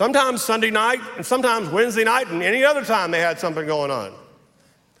 Sometimes Sunday night and sometimes Wednesday night and any other time they had something going on.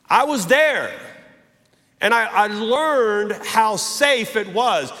 I was there and I learned how safe it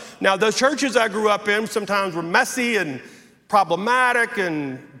was. Now, the churches I grew up in sometimes were messy and problematic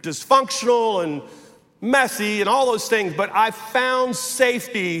and dysfunctional and messy and all those things, but I found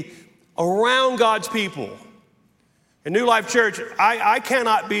safety around God's people. In New Life Church, I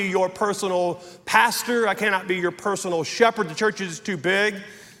cannot be your personal pastor. I cannot be your personal shepherd. The church is too big.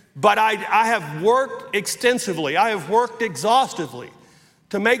 But I have worked extensively. I have worked exhaustively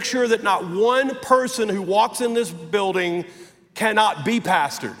to make sure that not one person who walks in this building cannot be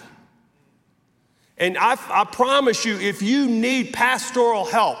pastored. And I promise you, if you need pastoral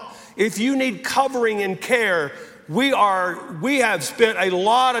help, if you need covering and care, we have spent a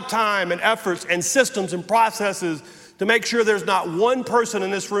lot of time and efforts and systems and processes to make sure there's not one person in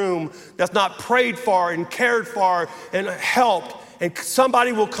this room that's not prayed for and cared for and helped, and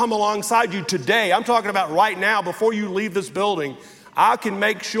somebody will come alongside you today. I'm talking about right now, before you leave this building. I can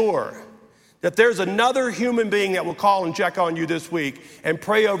make sure that there's another human being that will call and check on you this week and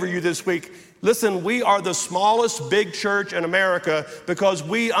pray over you this week. Listen, we are the smallest big church in America because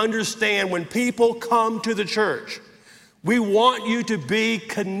we understand when people come to the church, we want you to be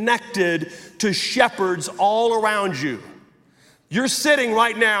connected to shepherds all around you. You're sitting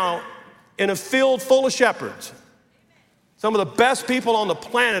right now in a field full of shepherds. Some of the best people on the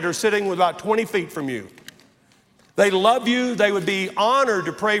planet are sitting about 20 feet from you. They love you. They would be honored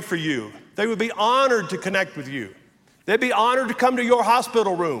to pray for you. They would be honored to connect with you. They'd be honored to come to your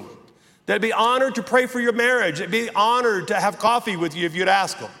hospital room. They'd be honored to pray for your marriage. They'd be honored to have coffee with you if you'd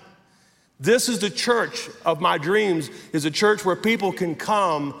ask them. This is the church of my dreams, is a church where people can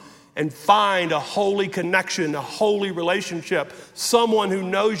come and find a holy connection, a holy relationship, someone who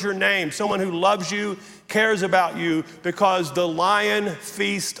knows your name, someone who loves you, cares about you, because the lion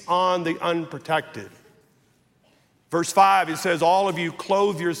feasts on the unprotected. Verse 5, it says, all of you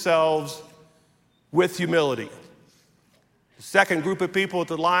clothe yourselves with humility. The second group of people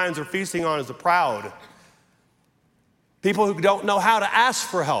that the lions are feasting on is the proud. People who don't know how to ask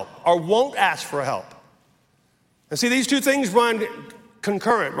for help or won't ask for help. And see, these two things run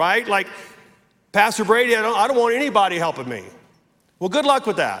concurrent, right? Like, Pastor Brady, I don't want anybody helping me. Well, good luck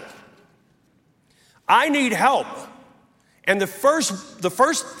with that. I need help. And the first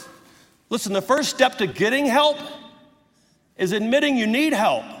step to getting help is admitting you need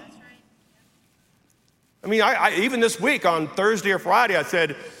help. I mean, even this week on Thursday or Friday, I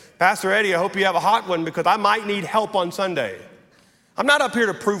said, Pastor Eddie, I hope you have a hot one because I might need help on Sunday. I'm not up here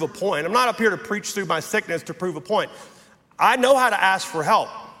to prove a point. I'm not up here to preach through my sickness to prove a point. I know how to ask for help.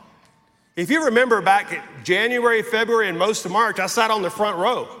 If you remember back in January, February, and most of March, I sat on the front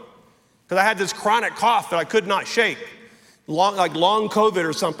row because I had this chronic cough that I could not shake. Long COVID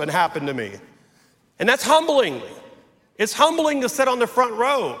or something happened to me. And that's humbling. It's humbling to sit on the front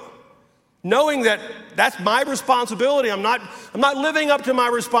row, knowing that that's my responsibility. I'm not living up to my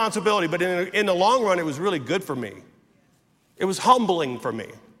responsibility, but in the long run, it was really good for me. It was humbling for me,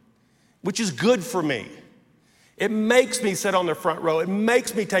 which is good for me. It makes me sit on the front row. It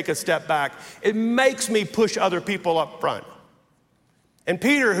makes me take a step back. It makes me push other people up front. And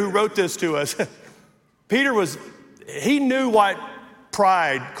Peter, who wrote this to us, he knew what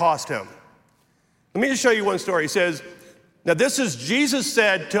pride cost him. Let me just show you one story. He says, now this is, Jesus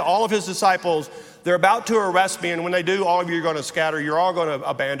said to all of his disciples, they're about to arrest me, and when they do, all of you are going to scatter. You're all going to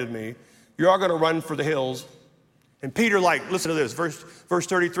abandon me. You're all going to run for the hills. And Peter, listen to this, verse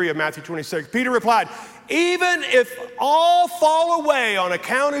 33 of Matthew 26. Peter replied, even if all fall away on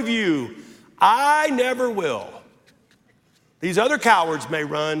account of you, I never will. These other cowards may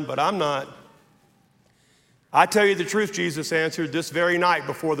run, but I'm not. I tell you the truth, Jesus answered, this very night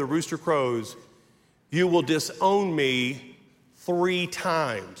before the rooster crows, you will disown me 3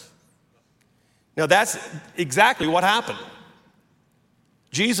 times. Now that's exactly what happened.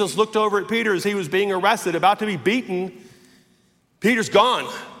 Jesus looked over at Peter as he was being arrested, about to be beaten. Peter's gone,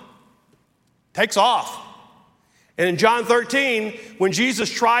 takes off. And in John 13, when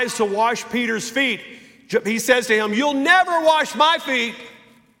Jesus tries to wash Peter's feet, he says to him, you'll never wash my feet.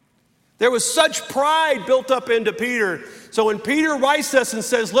 There was such pride built up into Peter. So when Peter writes this and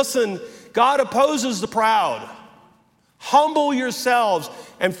says, listen, God opposes the proud. Humble yourselves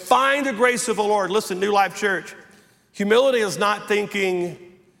and find the grace of the Lord. Listen, New Life Church, humility is not thinking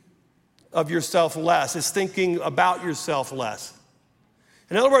of yourself less. It's thinking about yourself less.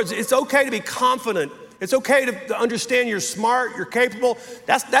 In other words, it's okay to be confident. It's okay to understand you're smart, you're capable.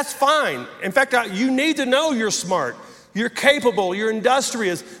 That's fine. In fact, you need to know you're smart. You're capable, you're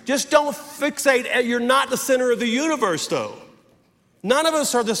industrious. Just don't fixate at you're not the center of the universe, though. None of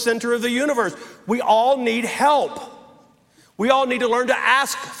us are the center of the universe. We all need help. We all need to learn to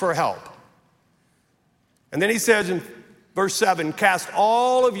ask for help. And then he says in verse 7, cast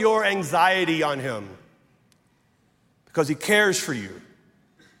all of your anxiety on him because he cares for you.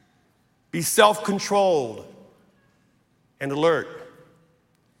 Be self-controlled and alert.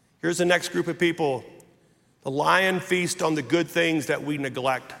 Here's the next group of people. The lion feasts on the good things that we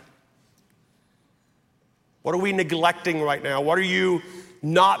neglect. What are we neglecting right now? What are you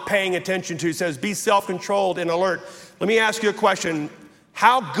not paying attention to? He says, be self-controlled and alert. Let me ask you a question.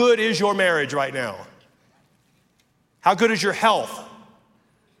 How good is your marriage right now? How good is your health?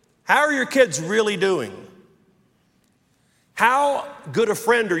 How are your kids really doing? How good a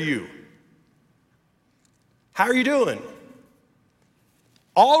friend are you? How are you doing?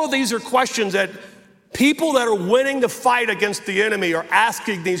 All of these are questions that people that are winning the fight against the enemy are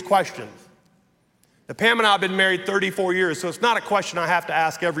asking these questions. Now, Pam and I have been married 34 years, so it's not a question I have to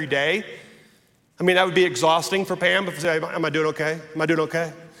ask every day. I mean, that would be exhausting for Pam to say, am I doing okay? Am I doing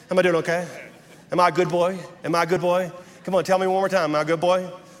okay? Am I doing okay? Am I a good boy? Am I a good boy? Come on, tell me one more time. Am I a good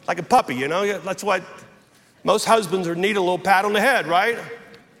boy? Like a puppy, you know? That's what most husbands need, a little pat on the head, right?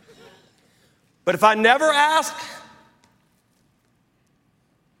 But if I never ask,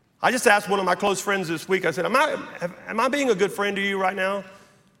 I just asked one of my close friends this week, I said, am I being a good friend to you right now?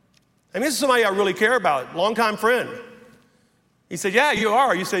 I mean, this is somebody I really care about, longtime friend. He said, yeah, you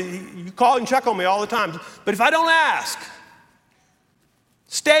are. You say, you call and check on me all the time. But if I don't ask,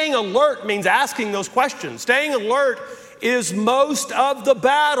 staying alert means asking those questions. Staying alert is most of the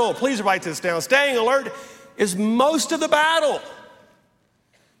battle. Please write this down. Staying alert is most of the battle.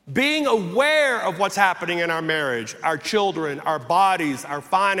 Being aware of what's happening in our marriage, our children, our bodies, our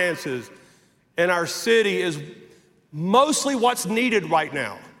finances, and our city is mostly what's needed right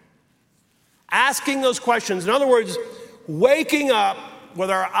now. Asking those questions. In other words, waking up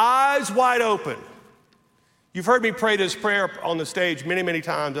with our eyes wide open. You've heard me pray this prayer on the stage many, many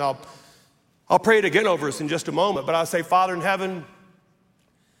times. I'll pray it again over us in just a moment. But I'll say, Father in heaven,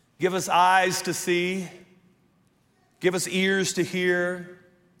 give us eyes to see. Give us ears to hear.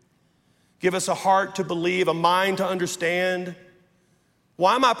 Give us a heart to believe, a mind to understand.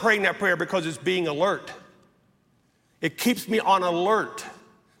 Why am I praying that prayer? Because it's being alert. It keeps me on alert.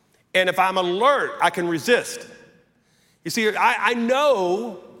 And if I'm alert, I can resist. You see, I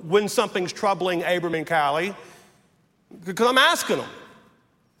know when something's troubling Abram and Callie because I'm asking them.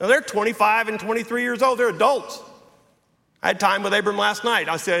 Now, they're 25 and 23 years old. They're adults. I had time with Abram last night.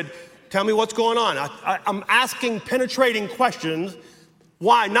 I said, tell me what's going on. I'm asking penetrating questions.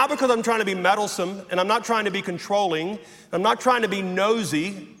 Why? Not because I'm trying to be meddlesome, and I'm not trying to be controlling. I'm not trying to be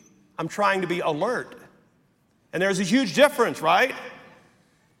nosy. I'm trying to be alert. And there's a huge difference, right?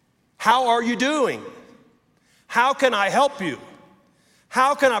 How are you doing? How can I help you?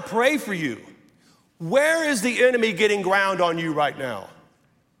 How can I pray for you? Where is the enemy getting ground on you right now?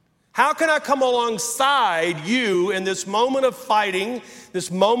 How can I come alongside you in this moment of fighting,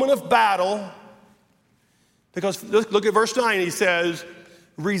 this moment of battle? Because look at verse 9, he says,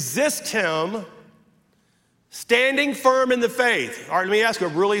 resist him, standing firm in the faith. All right, let me ask you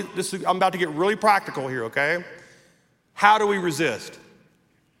I'm about to get really practical here, okay? How do we resist?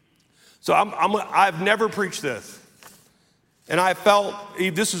 So I've never preached this. And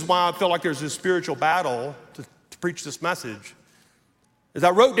this is why I feel like there's this spiritual battle to preach this message. Is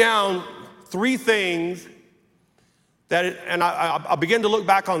I wrote down three things and I began to look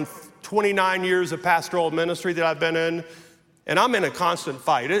back on 29 years of pastoral ministry that I've been in, and I'm in a constant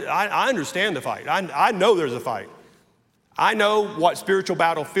fight. I understand the fight. I know there's a fight. I know what spiritual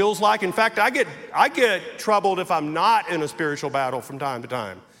battle feels like. In fact, I get troubled if I'm not in a spiritual battle from time to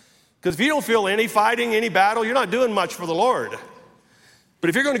time. Because if you don't feel any fighting, any battle, you're not doing much for the Lord. But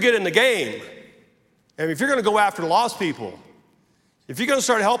if you're going to get in the game, and if you're going to go after lost people, if you're going to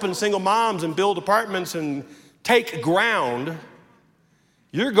start helping single moms and build apartments and take ground,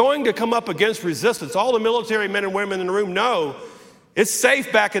 you're going to come up against resistance. All the military men and women in the room know it's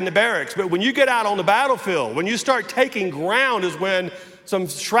safe back in the barracks, but when you get out on the battlefield, when you start taking ground is when some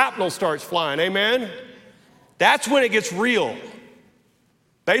shrapnel starts flying, amen? That's when it gets real.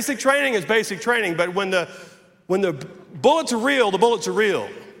 Basic training is basic training, but when the bullets are real, the bullets are real.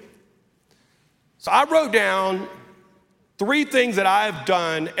 So I wrote down 3 things that I've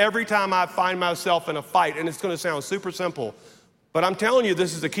done every time I find myself in a fight, and it's going to sound super simple, but I'm telling you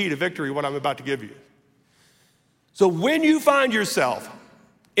this is the key to victory, what I'm about to give you. So when you find yourself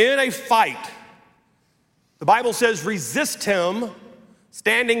in a fight, the Bible says resist him,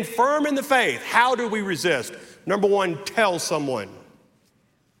 standing firm in the faith. How do we resist? Number 1, tell someone.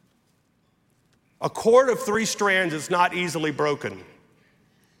 A cord of 3 strands is not easily broken.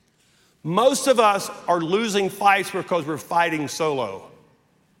 Most of us are losing fights because we're fighting solo.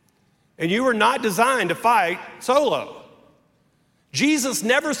 And you were not designed to fight solo. Jesus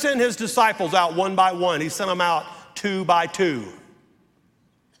never sent his disciples out one by one. He sent them out 2 by 2.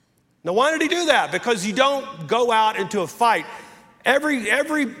 Now, why did he do that? Because you don't go out into a fight.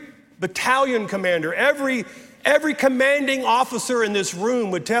 Every battalion commander, every commanding officer in this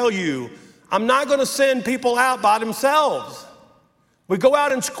room would tell you, I'm not going to send people out by themselves. We go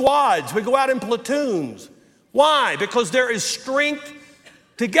out in squads. We go out in platoons. Why? Because there is strength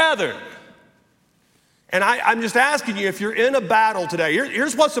together. And I'm just asking you, if you're in a battle today,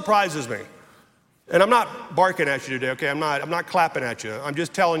 here's what surprises me. And I'm not barking at you today, okay? I'm not clapping at you. I'm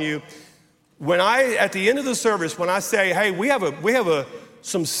just telling you, at the end of the service, when I say, hey, we have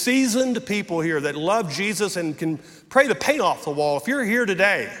some seasoned people here that love Jesus and can pray the paint off the wall. If you're here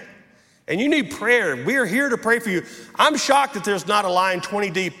today and you need prayer, we are here to pray for you. I'm shocked that there's not a line 20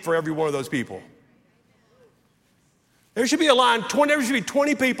 deep for every one of those people. There should be a line, there should be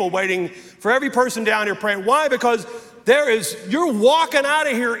 20 people waiting for every person down here praying. Why? Because you're walking out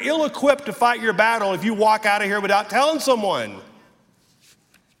of here ill-equipped to fight your battle if you walk out of here without telling someone.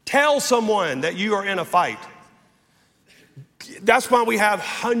 Tell someone that you are in a fight. That's why we have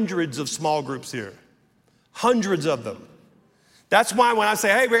hundreds of small groups here. Hundreds of them. That's why when I say,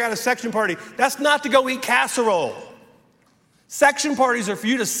 hey, we got a section party, that's not to go eat casserole. Section parties are for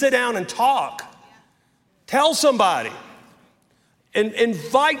you to sit down and talk. Tell somebody. And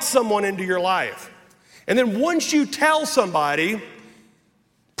invite someone into your life. And then once you tell somebody,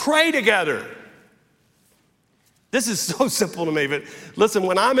 pray together. This is so simple to me, but listen,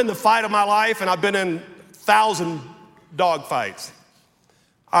 when I'm in the fight of my life, and I've been in 1,000 dog fights,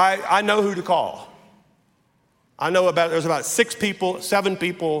 I know who to call. I know there's about 6 people, 7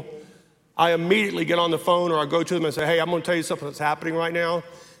 people. I immediately get on the phone or I go to them and say, hey, I'm going to tell you something that's happening right now.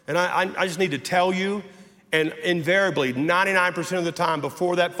 And I just need to tell you. And invariably, 99% of the time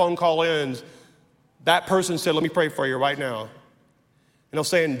before that phone call ends, that person said, let me pray for you right now. And they'll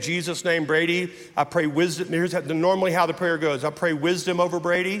say, in Jesus' name, Brady, I pray wisdom. Here's normally how the prayer goes. I pray wisdom over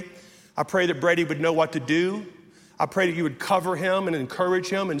Brady. I pray that Brady would know what to do. I pray that you would cover him and encourage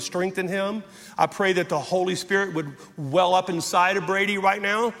him and strengthen him. I pray that the Holy Spirit would well up inside of Brady right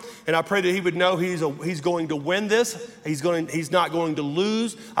now. And I pray that he would know he's going to win this. He's not going to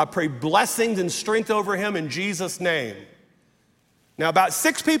lose. I pray blessings and strength over him in Jesus' name. Now, about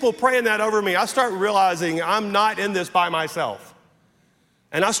 6 people praying that over me, I start realizing I'm not in this by myself.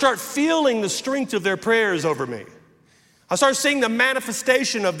 And I start feeling the strength of their prayers over me. I start seeing the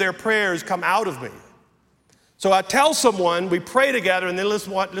manifestation of their prayers come out of me. So I tell someone, we pray together, and then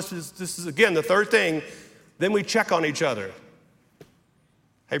this is again the third thing, then we check on each other.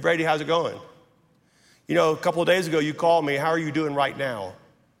 Hey, Brady, how's it going? You know, a couple of days ago, you called me. How are you doing right now?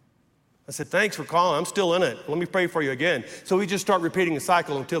 I said, thanks for calling. I'm still in it. Let me pray for you again. So we just start repeating the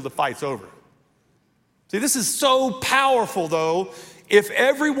cycle until the fight's over. See, this is so powerful, though. If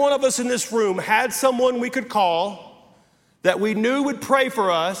every one of us in this room had someone we could call that we knew would pray for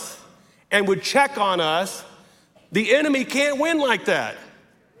us and would check on us, the enemy can't win like that.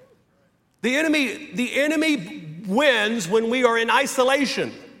 The enemy wins when we are in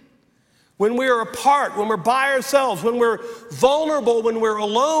isolation, when we are apart, when we're by ourselves, when we're vulnerable, when we're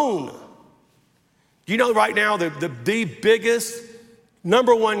alone. Do you know right now the biggest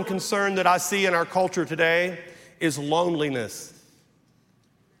Number one concern that I see in our culture today is loneliness.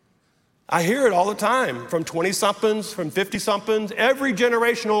 I hear it all the time from 20-somethings, from 50-somethings, every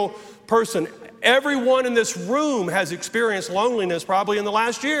generational person. Everyone in this room has experienced loneliness probably in the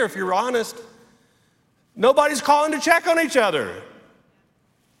last year, if you're honest. Nobody's calling to check on each other.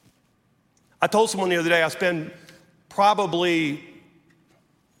 I told someone the other day I spend probably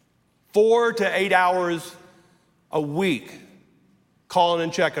 4 to 8 hours a week calling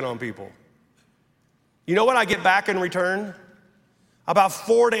and checking on people. You know what I get back in return? About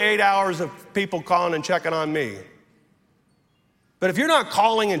 4 to 8 hours of people calling and checking on me. But if you're not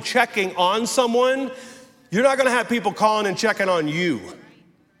calling and checking on someone, you're not going to have people calling and checking on you.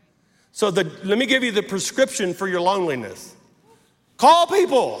 So let me give you the prescription for your loneliness. Call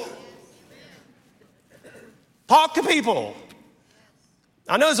people. Talk to people.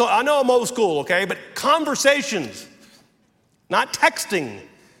 I know I'm old school, okay, but conversations, not texting.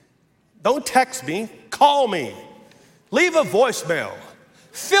 Don't text me, call me. Leave a voicemail.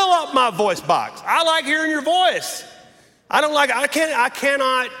 Fill up my voice box. I like hearing your voice. I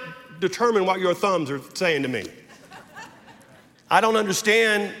cannot determine what your thumbs are saying to me. I don't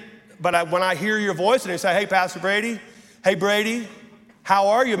understand, but when I hear your voice and they say, hey, Pastor Brady, hey, Brady, how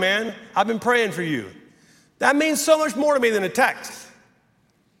are you, man? I've been praying for you. That means so much more to me than a text.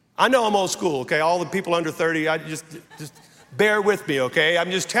 I know I'm old school, okay? All the people under 30, I just bear with me, okay?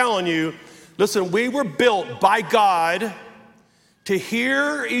 I'm just telling you, listen, we were built by God to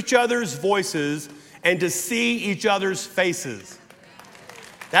hear each other's voices and to see each other's faces.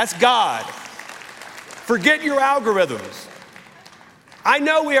 That's God. Forget your algorithms. I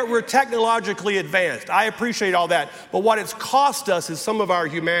know we're technologically advanced. I appreciate all that. But what it's cost us is some of our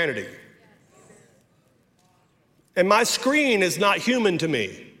humanity. And my screen is not human to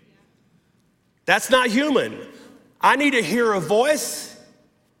me. That's not human. I need to hear a voice.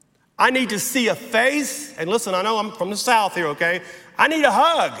 I need to see a face. And listen, I know I'm from the South here, okay? I need a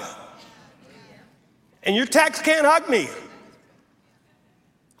hug. And your text can't hug me.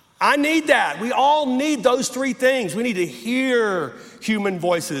 I need that. We all need those three things. We need to hear human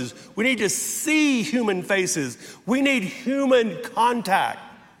voices. We need to see human faces. We need human contact.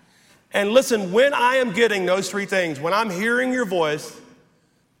 And listen, when I am getting those three things, when I'm hearing your voice,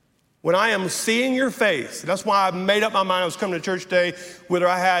 when I am seeing your face, that's why I made up my mind I was coming to church today, whether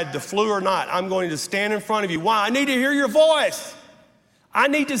I had the flu or not, I'm going to stand in front of you. Why? I need to hear your voice. I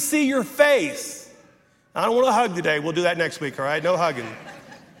need to see your face. I don't want to hug today. We'll do that next week, all right? No hugging.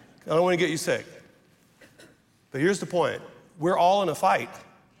 I don't want to get you sick. But here's the point. We're all in a fight,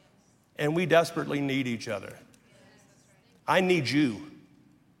 and we desperately need each other. I need you.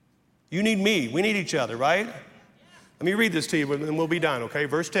 You need me. We need each other, right? Let me read this to you, and we'll be done, okay?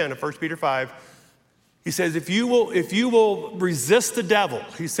 Verse 10 of 1 Peter 5. He says, if you will resist the devil,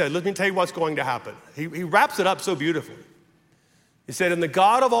 he said, let me tell you what's going to happen. He wraps it up so beautifully. He said, and the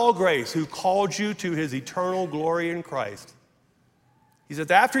God of all grace who called you to his eternal glory in Christ. He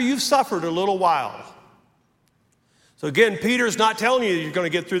said, after you've suffered a little while. So again, Peter's not telling you you're going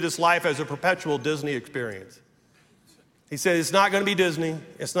to get through this life as a perpetual Disney experience. He said, it's not going to be Disney.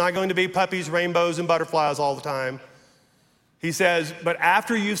 It's not going to be puppies, rainbows, and butterflies all the time. He says, but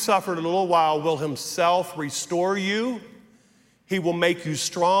after you've suffered a little while, will himself restore you. He will make you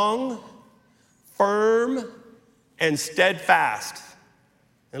strong, firm, and steadfast.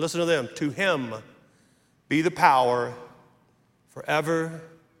 And listen to them. To him be the power forever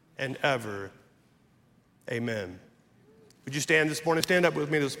and ever. Amen. Would you stand this morning? Stand up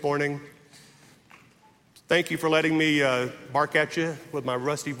with me this morning. Thank you for letting me bark at you with my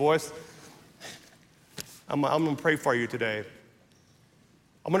rusty voice. I'm going to pray for you today.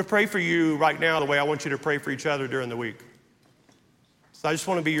 I'm going to pray for you right now the way I want you to pray for each other during the week. So I just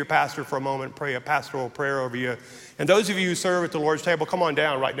want to be your pastor for a moment, pray a pastoral prayer over you. And those of you who serve at the Lord's table, come on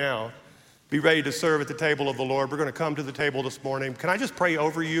down right now. Be ready to serve at the table of the Lord. We're going to come to the table this morning. Can I just pray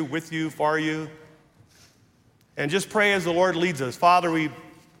over you, with you, for you? And just pray as the Lord leads us. Father, we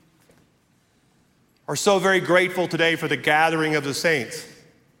are so very grateful today for the gathering of the saints.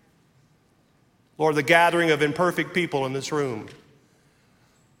 Lord, the gathering of imperfect people in this room.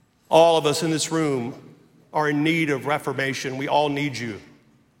 All of us in this room are in need of reformation. We all need you.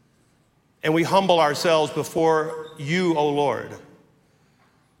 And we humble ourselves before you, O Lord.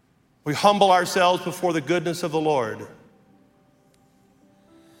 We humble ourselves before the goodness of the Lord.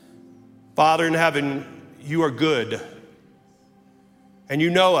 Father in heaven, you are good. And you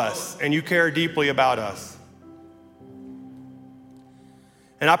know us, and you care deeply about us.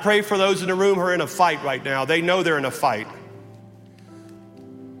 And I pray for those in the room who are in a fight right now. They know they're in a fight.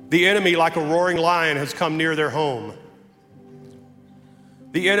 The enemy, like a roaring lion, has come near their home.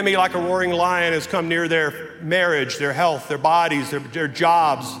 The enemy, like a roaring lion, has come near their marriage, their health, their bodies, their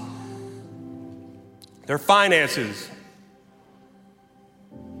jobs, their finances,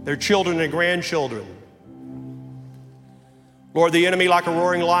 their children and grandchildren. Lord, the enemy, like a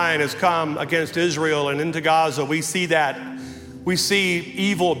roaring lion, has come against Israel and into Gaza. We see that. We see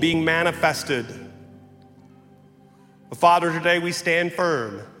evil being manifested. But Father, today we stand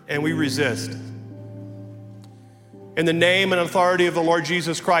firm and we resist. In the name and authority of the Lord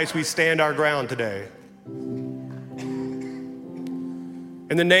Jesus Christ, we stand our ground today. In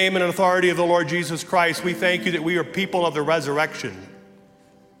the name and authority of the Lord Jesus Christ, we thank you that we are people of the resurrection.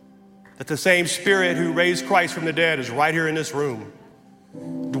 That the same Spirit who raised Christ from the dead is right here in this room,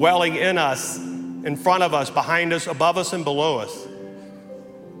 dwelling in us, in front of us, behind us, above us, and below us.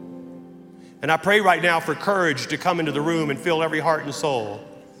 And I pray right now for courage to come into the room and fill every heart and soul.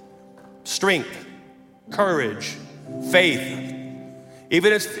 Strength, courage, faith.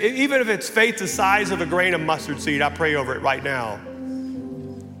 Even if it's faith the size of a grain of mustard seed, I pray over it right now.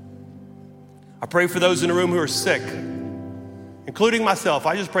 I pray for those in the room who are sick, including myself.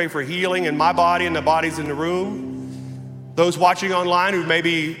 I just pray for healing in my body and the bodies in the room. Those watching online who may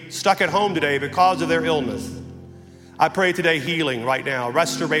be stuck at home today because of their illness. I pray today healing right now,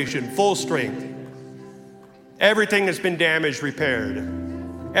 restoration, full strength. Everything that's been damaged, repaired.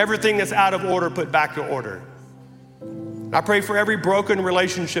 Everything that's out of order, put back to order. I pray for every broken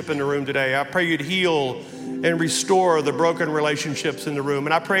relationship in the room today. I pray you'd heal and restore the broken relationships in the room.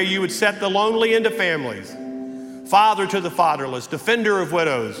 And I pray you would set the lonely into families. Father to the fatherless, defender of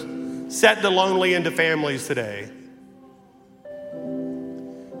widows, set the lonely into families today.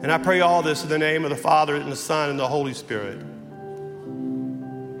 And I pray all this in the name of the Father and the Son and the Holy Spirit.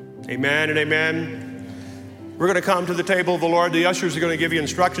 Amen and amen. We're going to come to the table of the Lord. The ushers are going to give you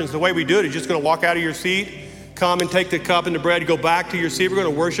instructions. The way we do it is just going to walk out of your seat, come and take the cup and the bread, go back to your seat. We're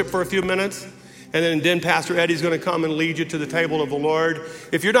going to worship for a few minutes. And then Pastor Eddie's going to come and lead you to the table of the Lord.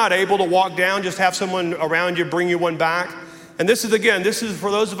 If you're not able to walk down, just have someone around you bring you one back. And this is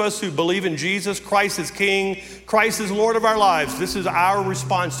for those of us who believe in Jesus. Christ is King. Christ is Lord of our lives. This is our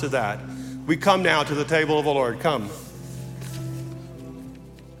response to that. We come now to the table of the Lord. Come.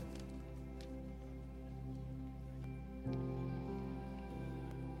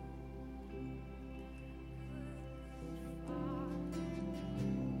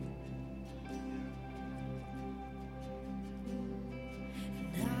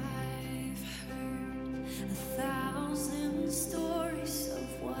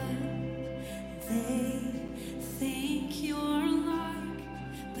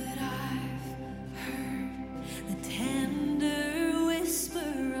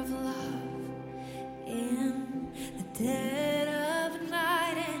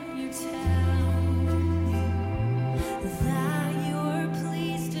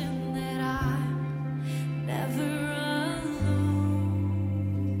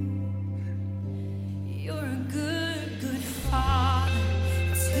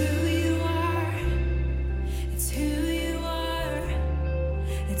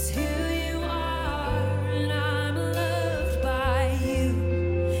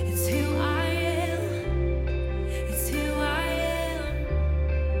 It's who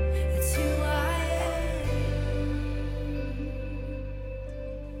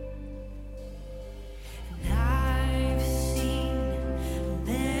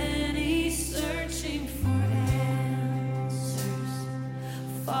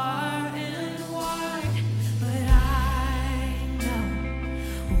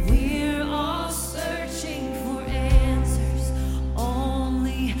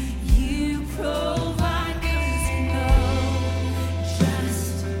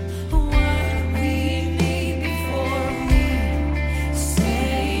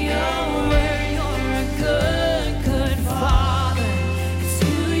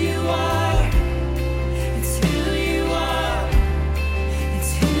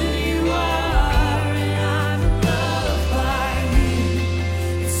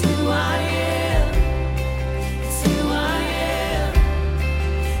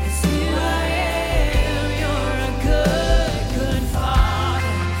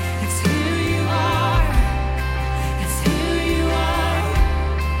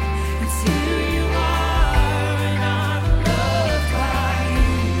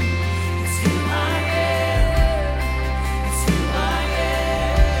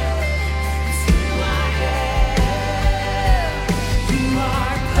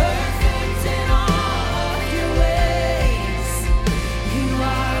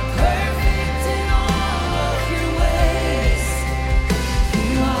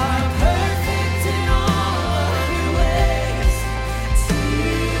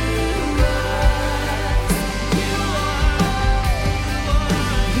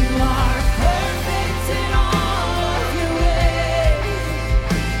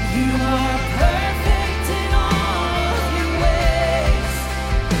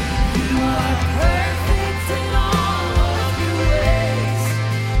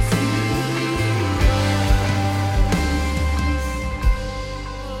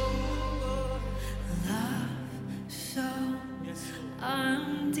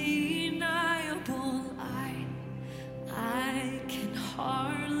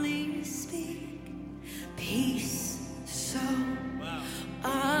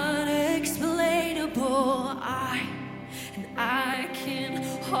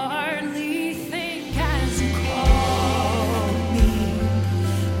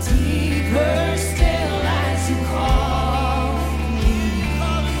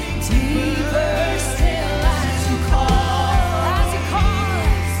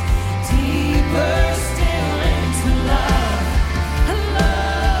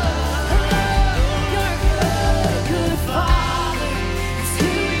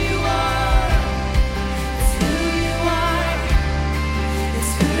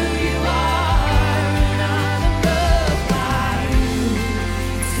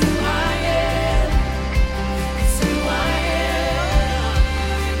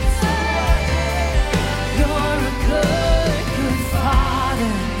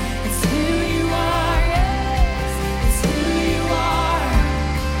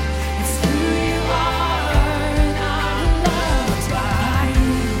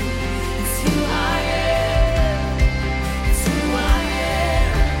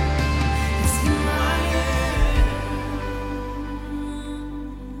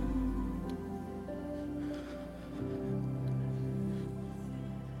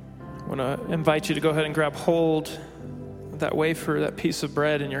I want to invite you to go ahead and grab hold of that wafer, that piece of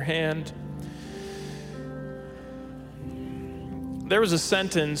bread in your hand. There was a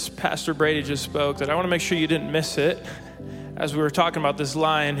sentence Pastor Brady just spoke that I want to make sure you didn't miss it. As we were talking about this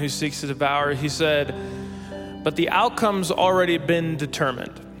lion who seeks to devour, he said, but the outcome's already been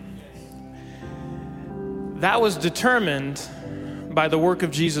determined. That was determined by the work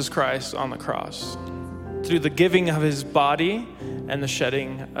of Jesus Christ on the cross, through the giving of his body and the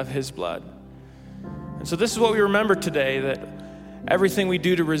shedding of his blood. And so this is what we remember today, that everything we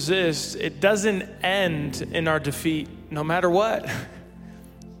do to resist, it doesn't end in our defeat, no matter what,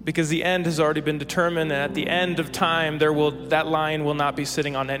 because the end has already been determined, and at the end of time, that lion will not be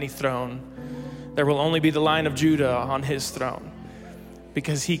sitting on any throne. There will only be the Lion of Judah on his throne,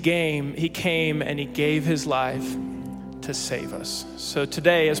 because he came and he gave his life to save us. So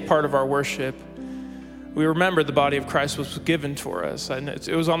today, as part of our worship, we remember the body of Christ was given for us. And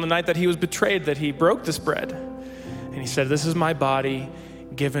it was on the night that he was betrayed that he broke this bread. And he said, this is my body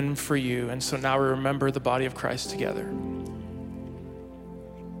given for you. And so now we remember the body of Christ together.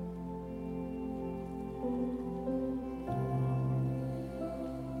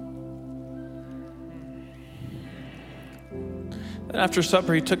 And after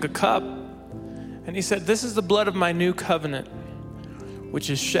supper, he took a cup and he said, this is the blood of my new covenant, which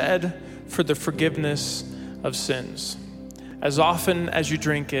is shed for the forgiveness of sins. As often as you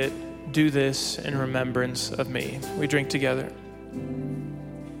drink it, do this in remembrance of me. We drink together.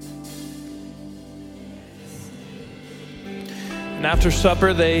 And after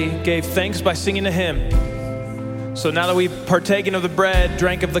supper, they gave thanks by singing a hymn. So now that we've partaken of the bread,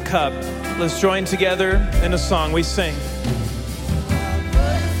 drank of the cup, let's join together in a song. We sing.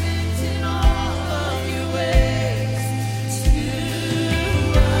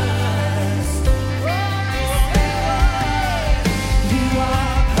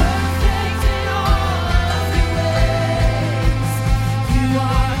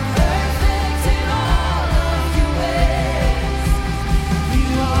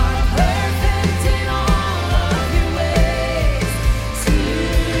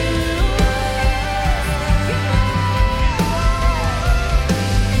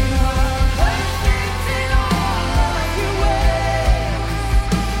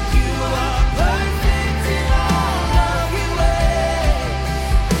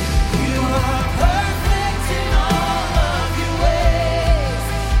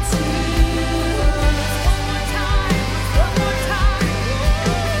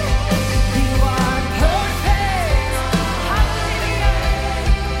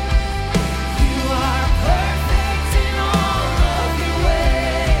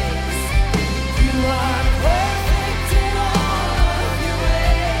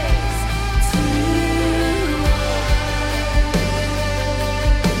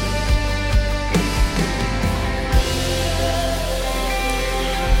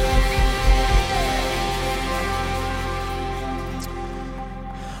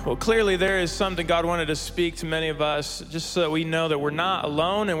 Well, clearly there is something God wanted to speak to many of us, just so that we know that we're not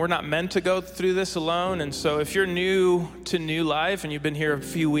alone and we're not meant to go through this alone. And so if you're new to New Life and you've been here a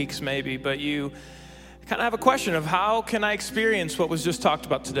few weeks maybe, but you kind of have a question of how can I experience what was just talked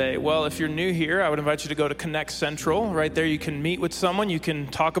about today? Well, if you're new here, I would invite you to go to Connect Central. Right there you can meet with someone, you can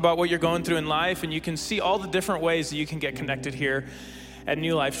talk about what you're going through in life, and you can see all the different ways that you can get connected here at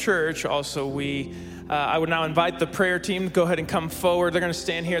New Life Church. Also, I would now invite the prayer team to go ahead and come forward. They're going to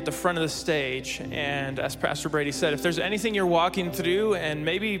stand here at the front of the stage. And as Pastor Brady said, if there's anything you're walking through and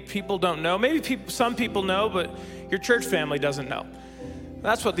maybe people don't know, some people know, but your church family doesn't know,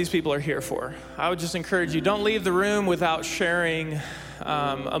 that's what these people are here for. I would just encourage you, don't leave the room without sharing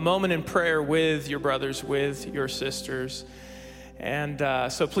a moment in prayer with your brothers, with your sisters. And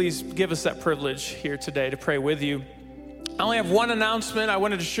so please give us that privilege here today to pray with you. I only have one announcement I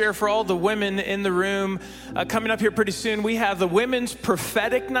wanted to share for all the women in the room. Coming up here pretty soon, we have the Women's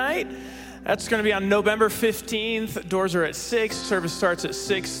Prophetic Night. That's going to be on November 15th. Doors are at 6. Service starts at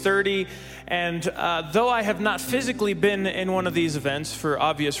 6:30. And though I have not physically been in one of these events for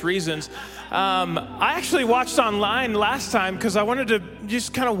obvious reasons, I actually watched online last time because I wanted to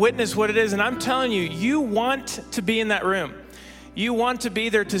just kind of witness what it is. And I'm telling you, you want to be in that room. You want to be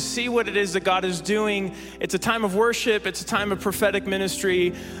there to see what it is that God is doing. It's a time of worship. It's a time of prophetic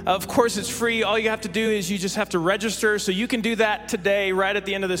ministry. Of course, it's free. All you have to do is you just have to register. So you can do that today, right at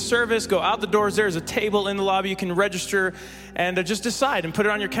the end of this service. Go out the doors. There's a table in the lobby. You can register and just decide and put it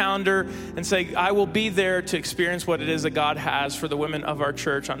on your calendar and say, I will be there to experience what it is that God has for the women of our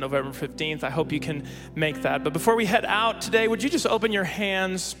church on November 15th. I hope you can make that. But before we head out today, would you just open your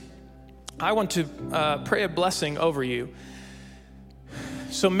hands? I want to pray a blessing over you.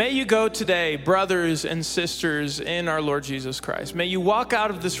 So may you go today, brothers and sisters in our Lord Jesus Christ. May you walk out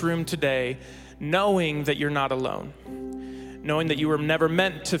of this room today knowing that you're not alone, knowing that you were never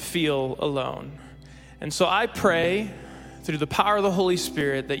meant to feel alone. And so I pray through the power of the Holy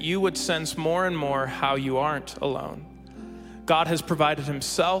Spirit that you would sense more and more how you aren't alone. God has provided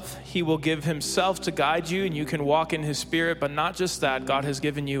himself. He will give himself to guide you, and you can walk in his Spirit. But not just that, God has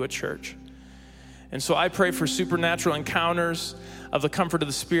given you a church. And so I pray for supernatural encounters of the comfort of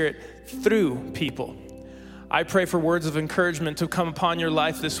the Spirit through people. I pray for words of encouragement to come upon your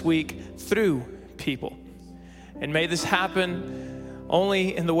life this week through people. And may this happen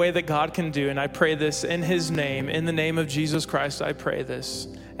only in the way that God can do. And I pray this in his name, in the name of Jesus Christ, I pray this.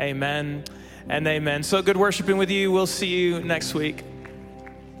 Amen and amen. So good worshiping with you. We'll see you next week.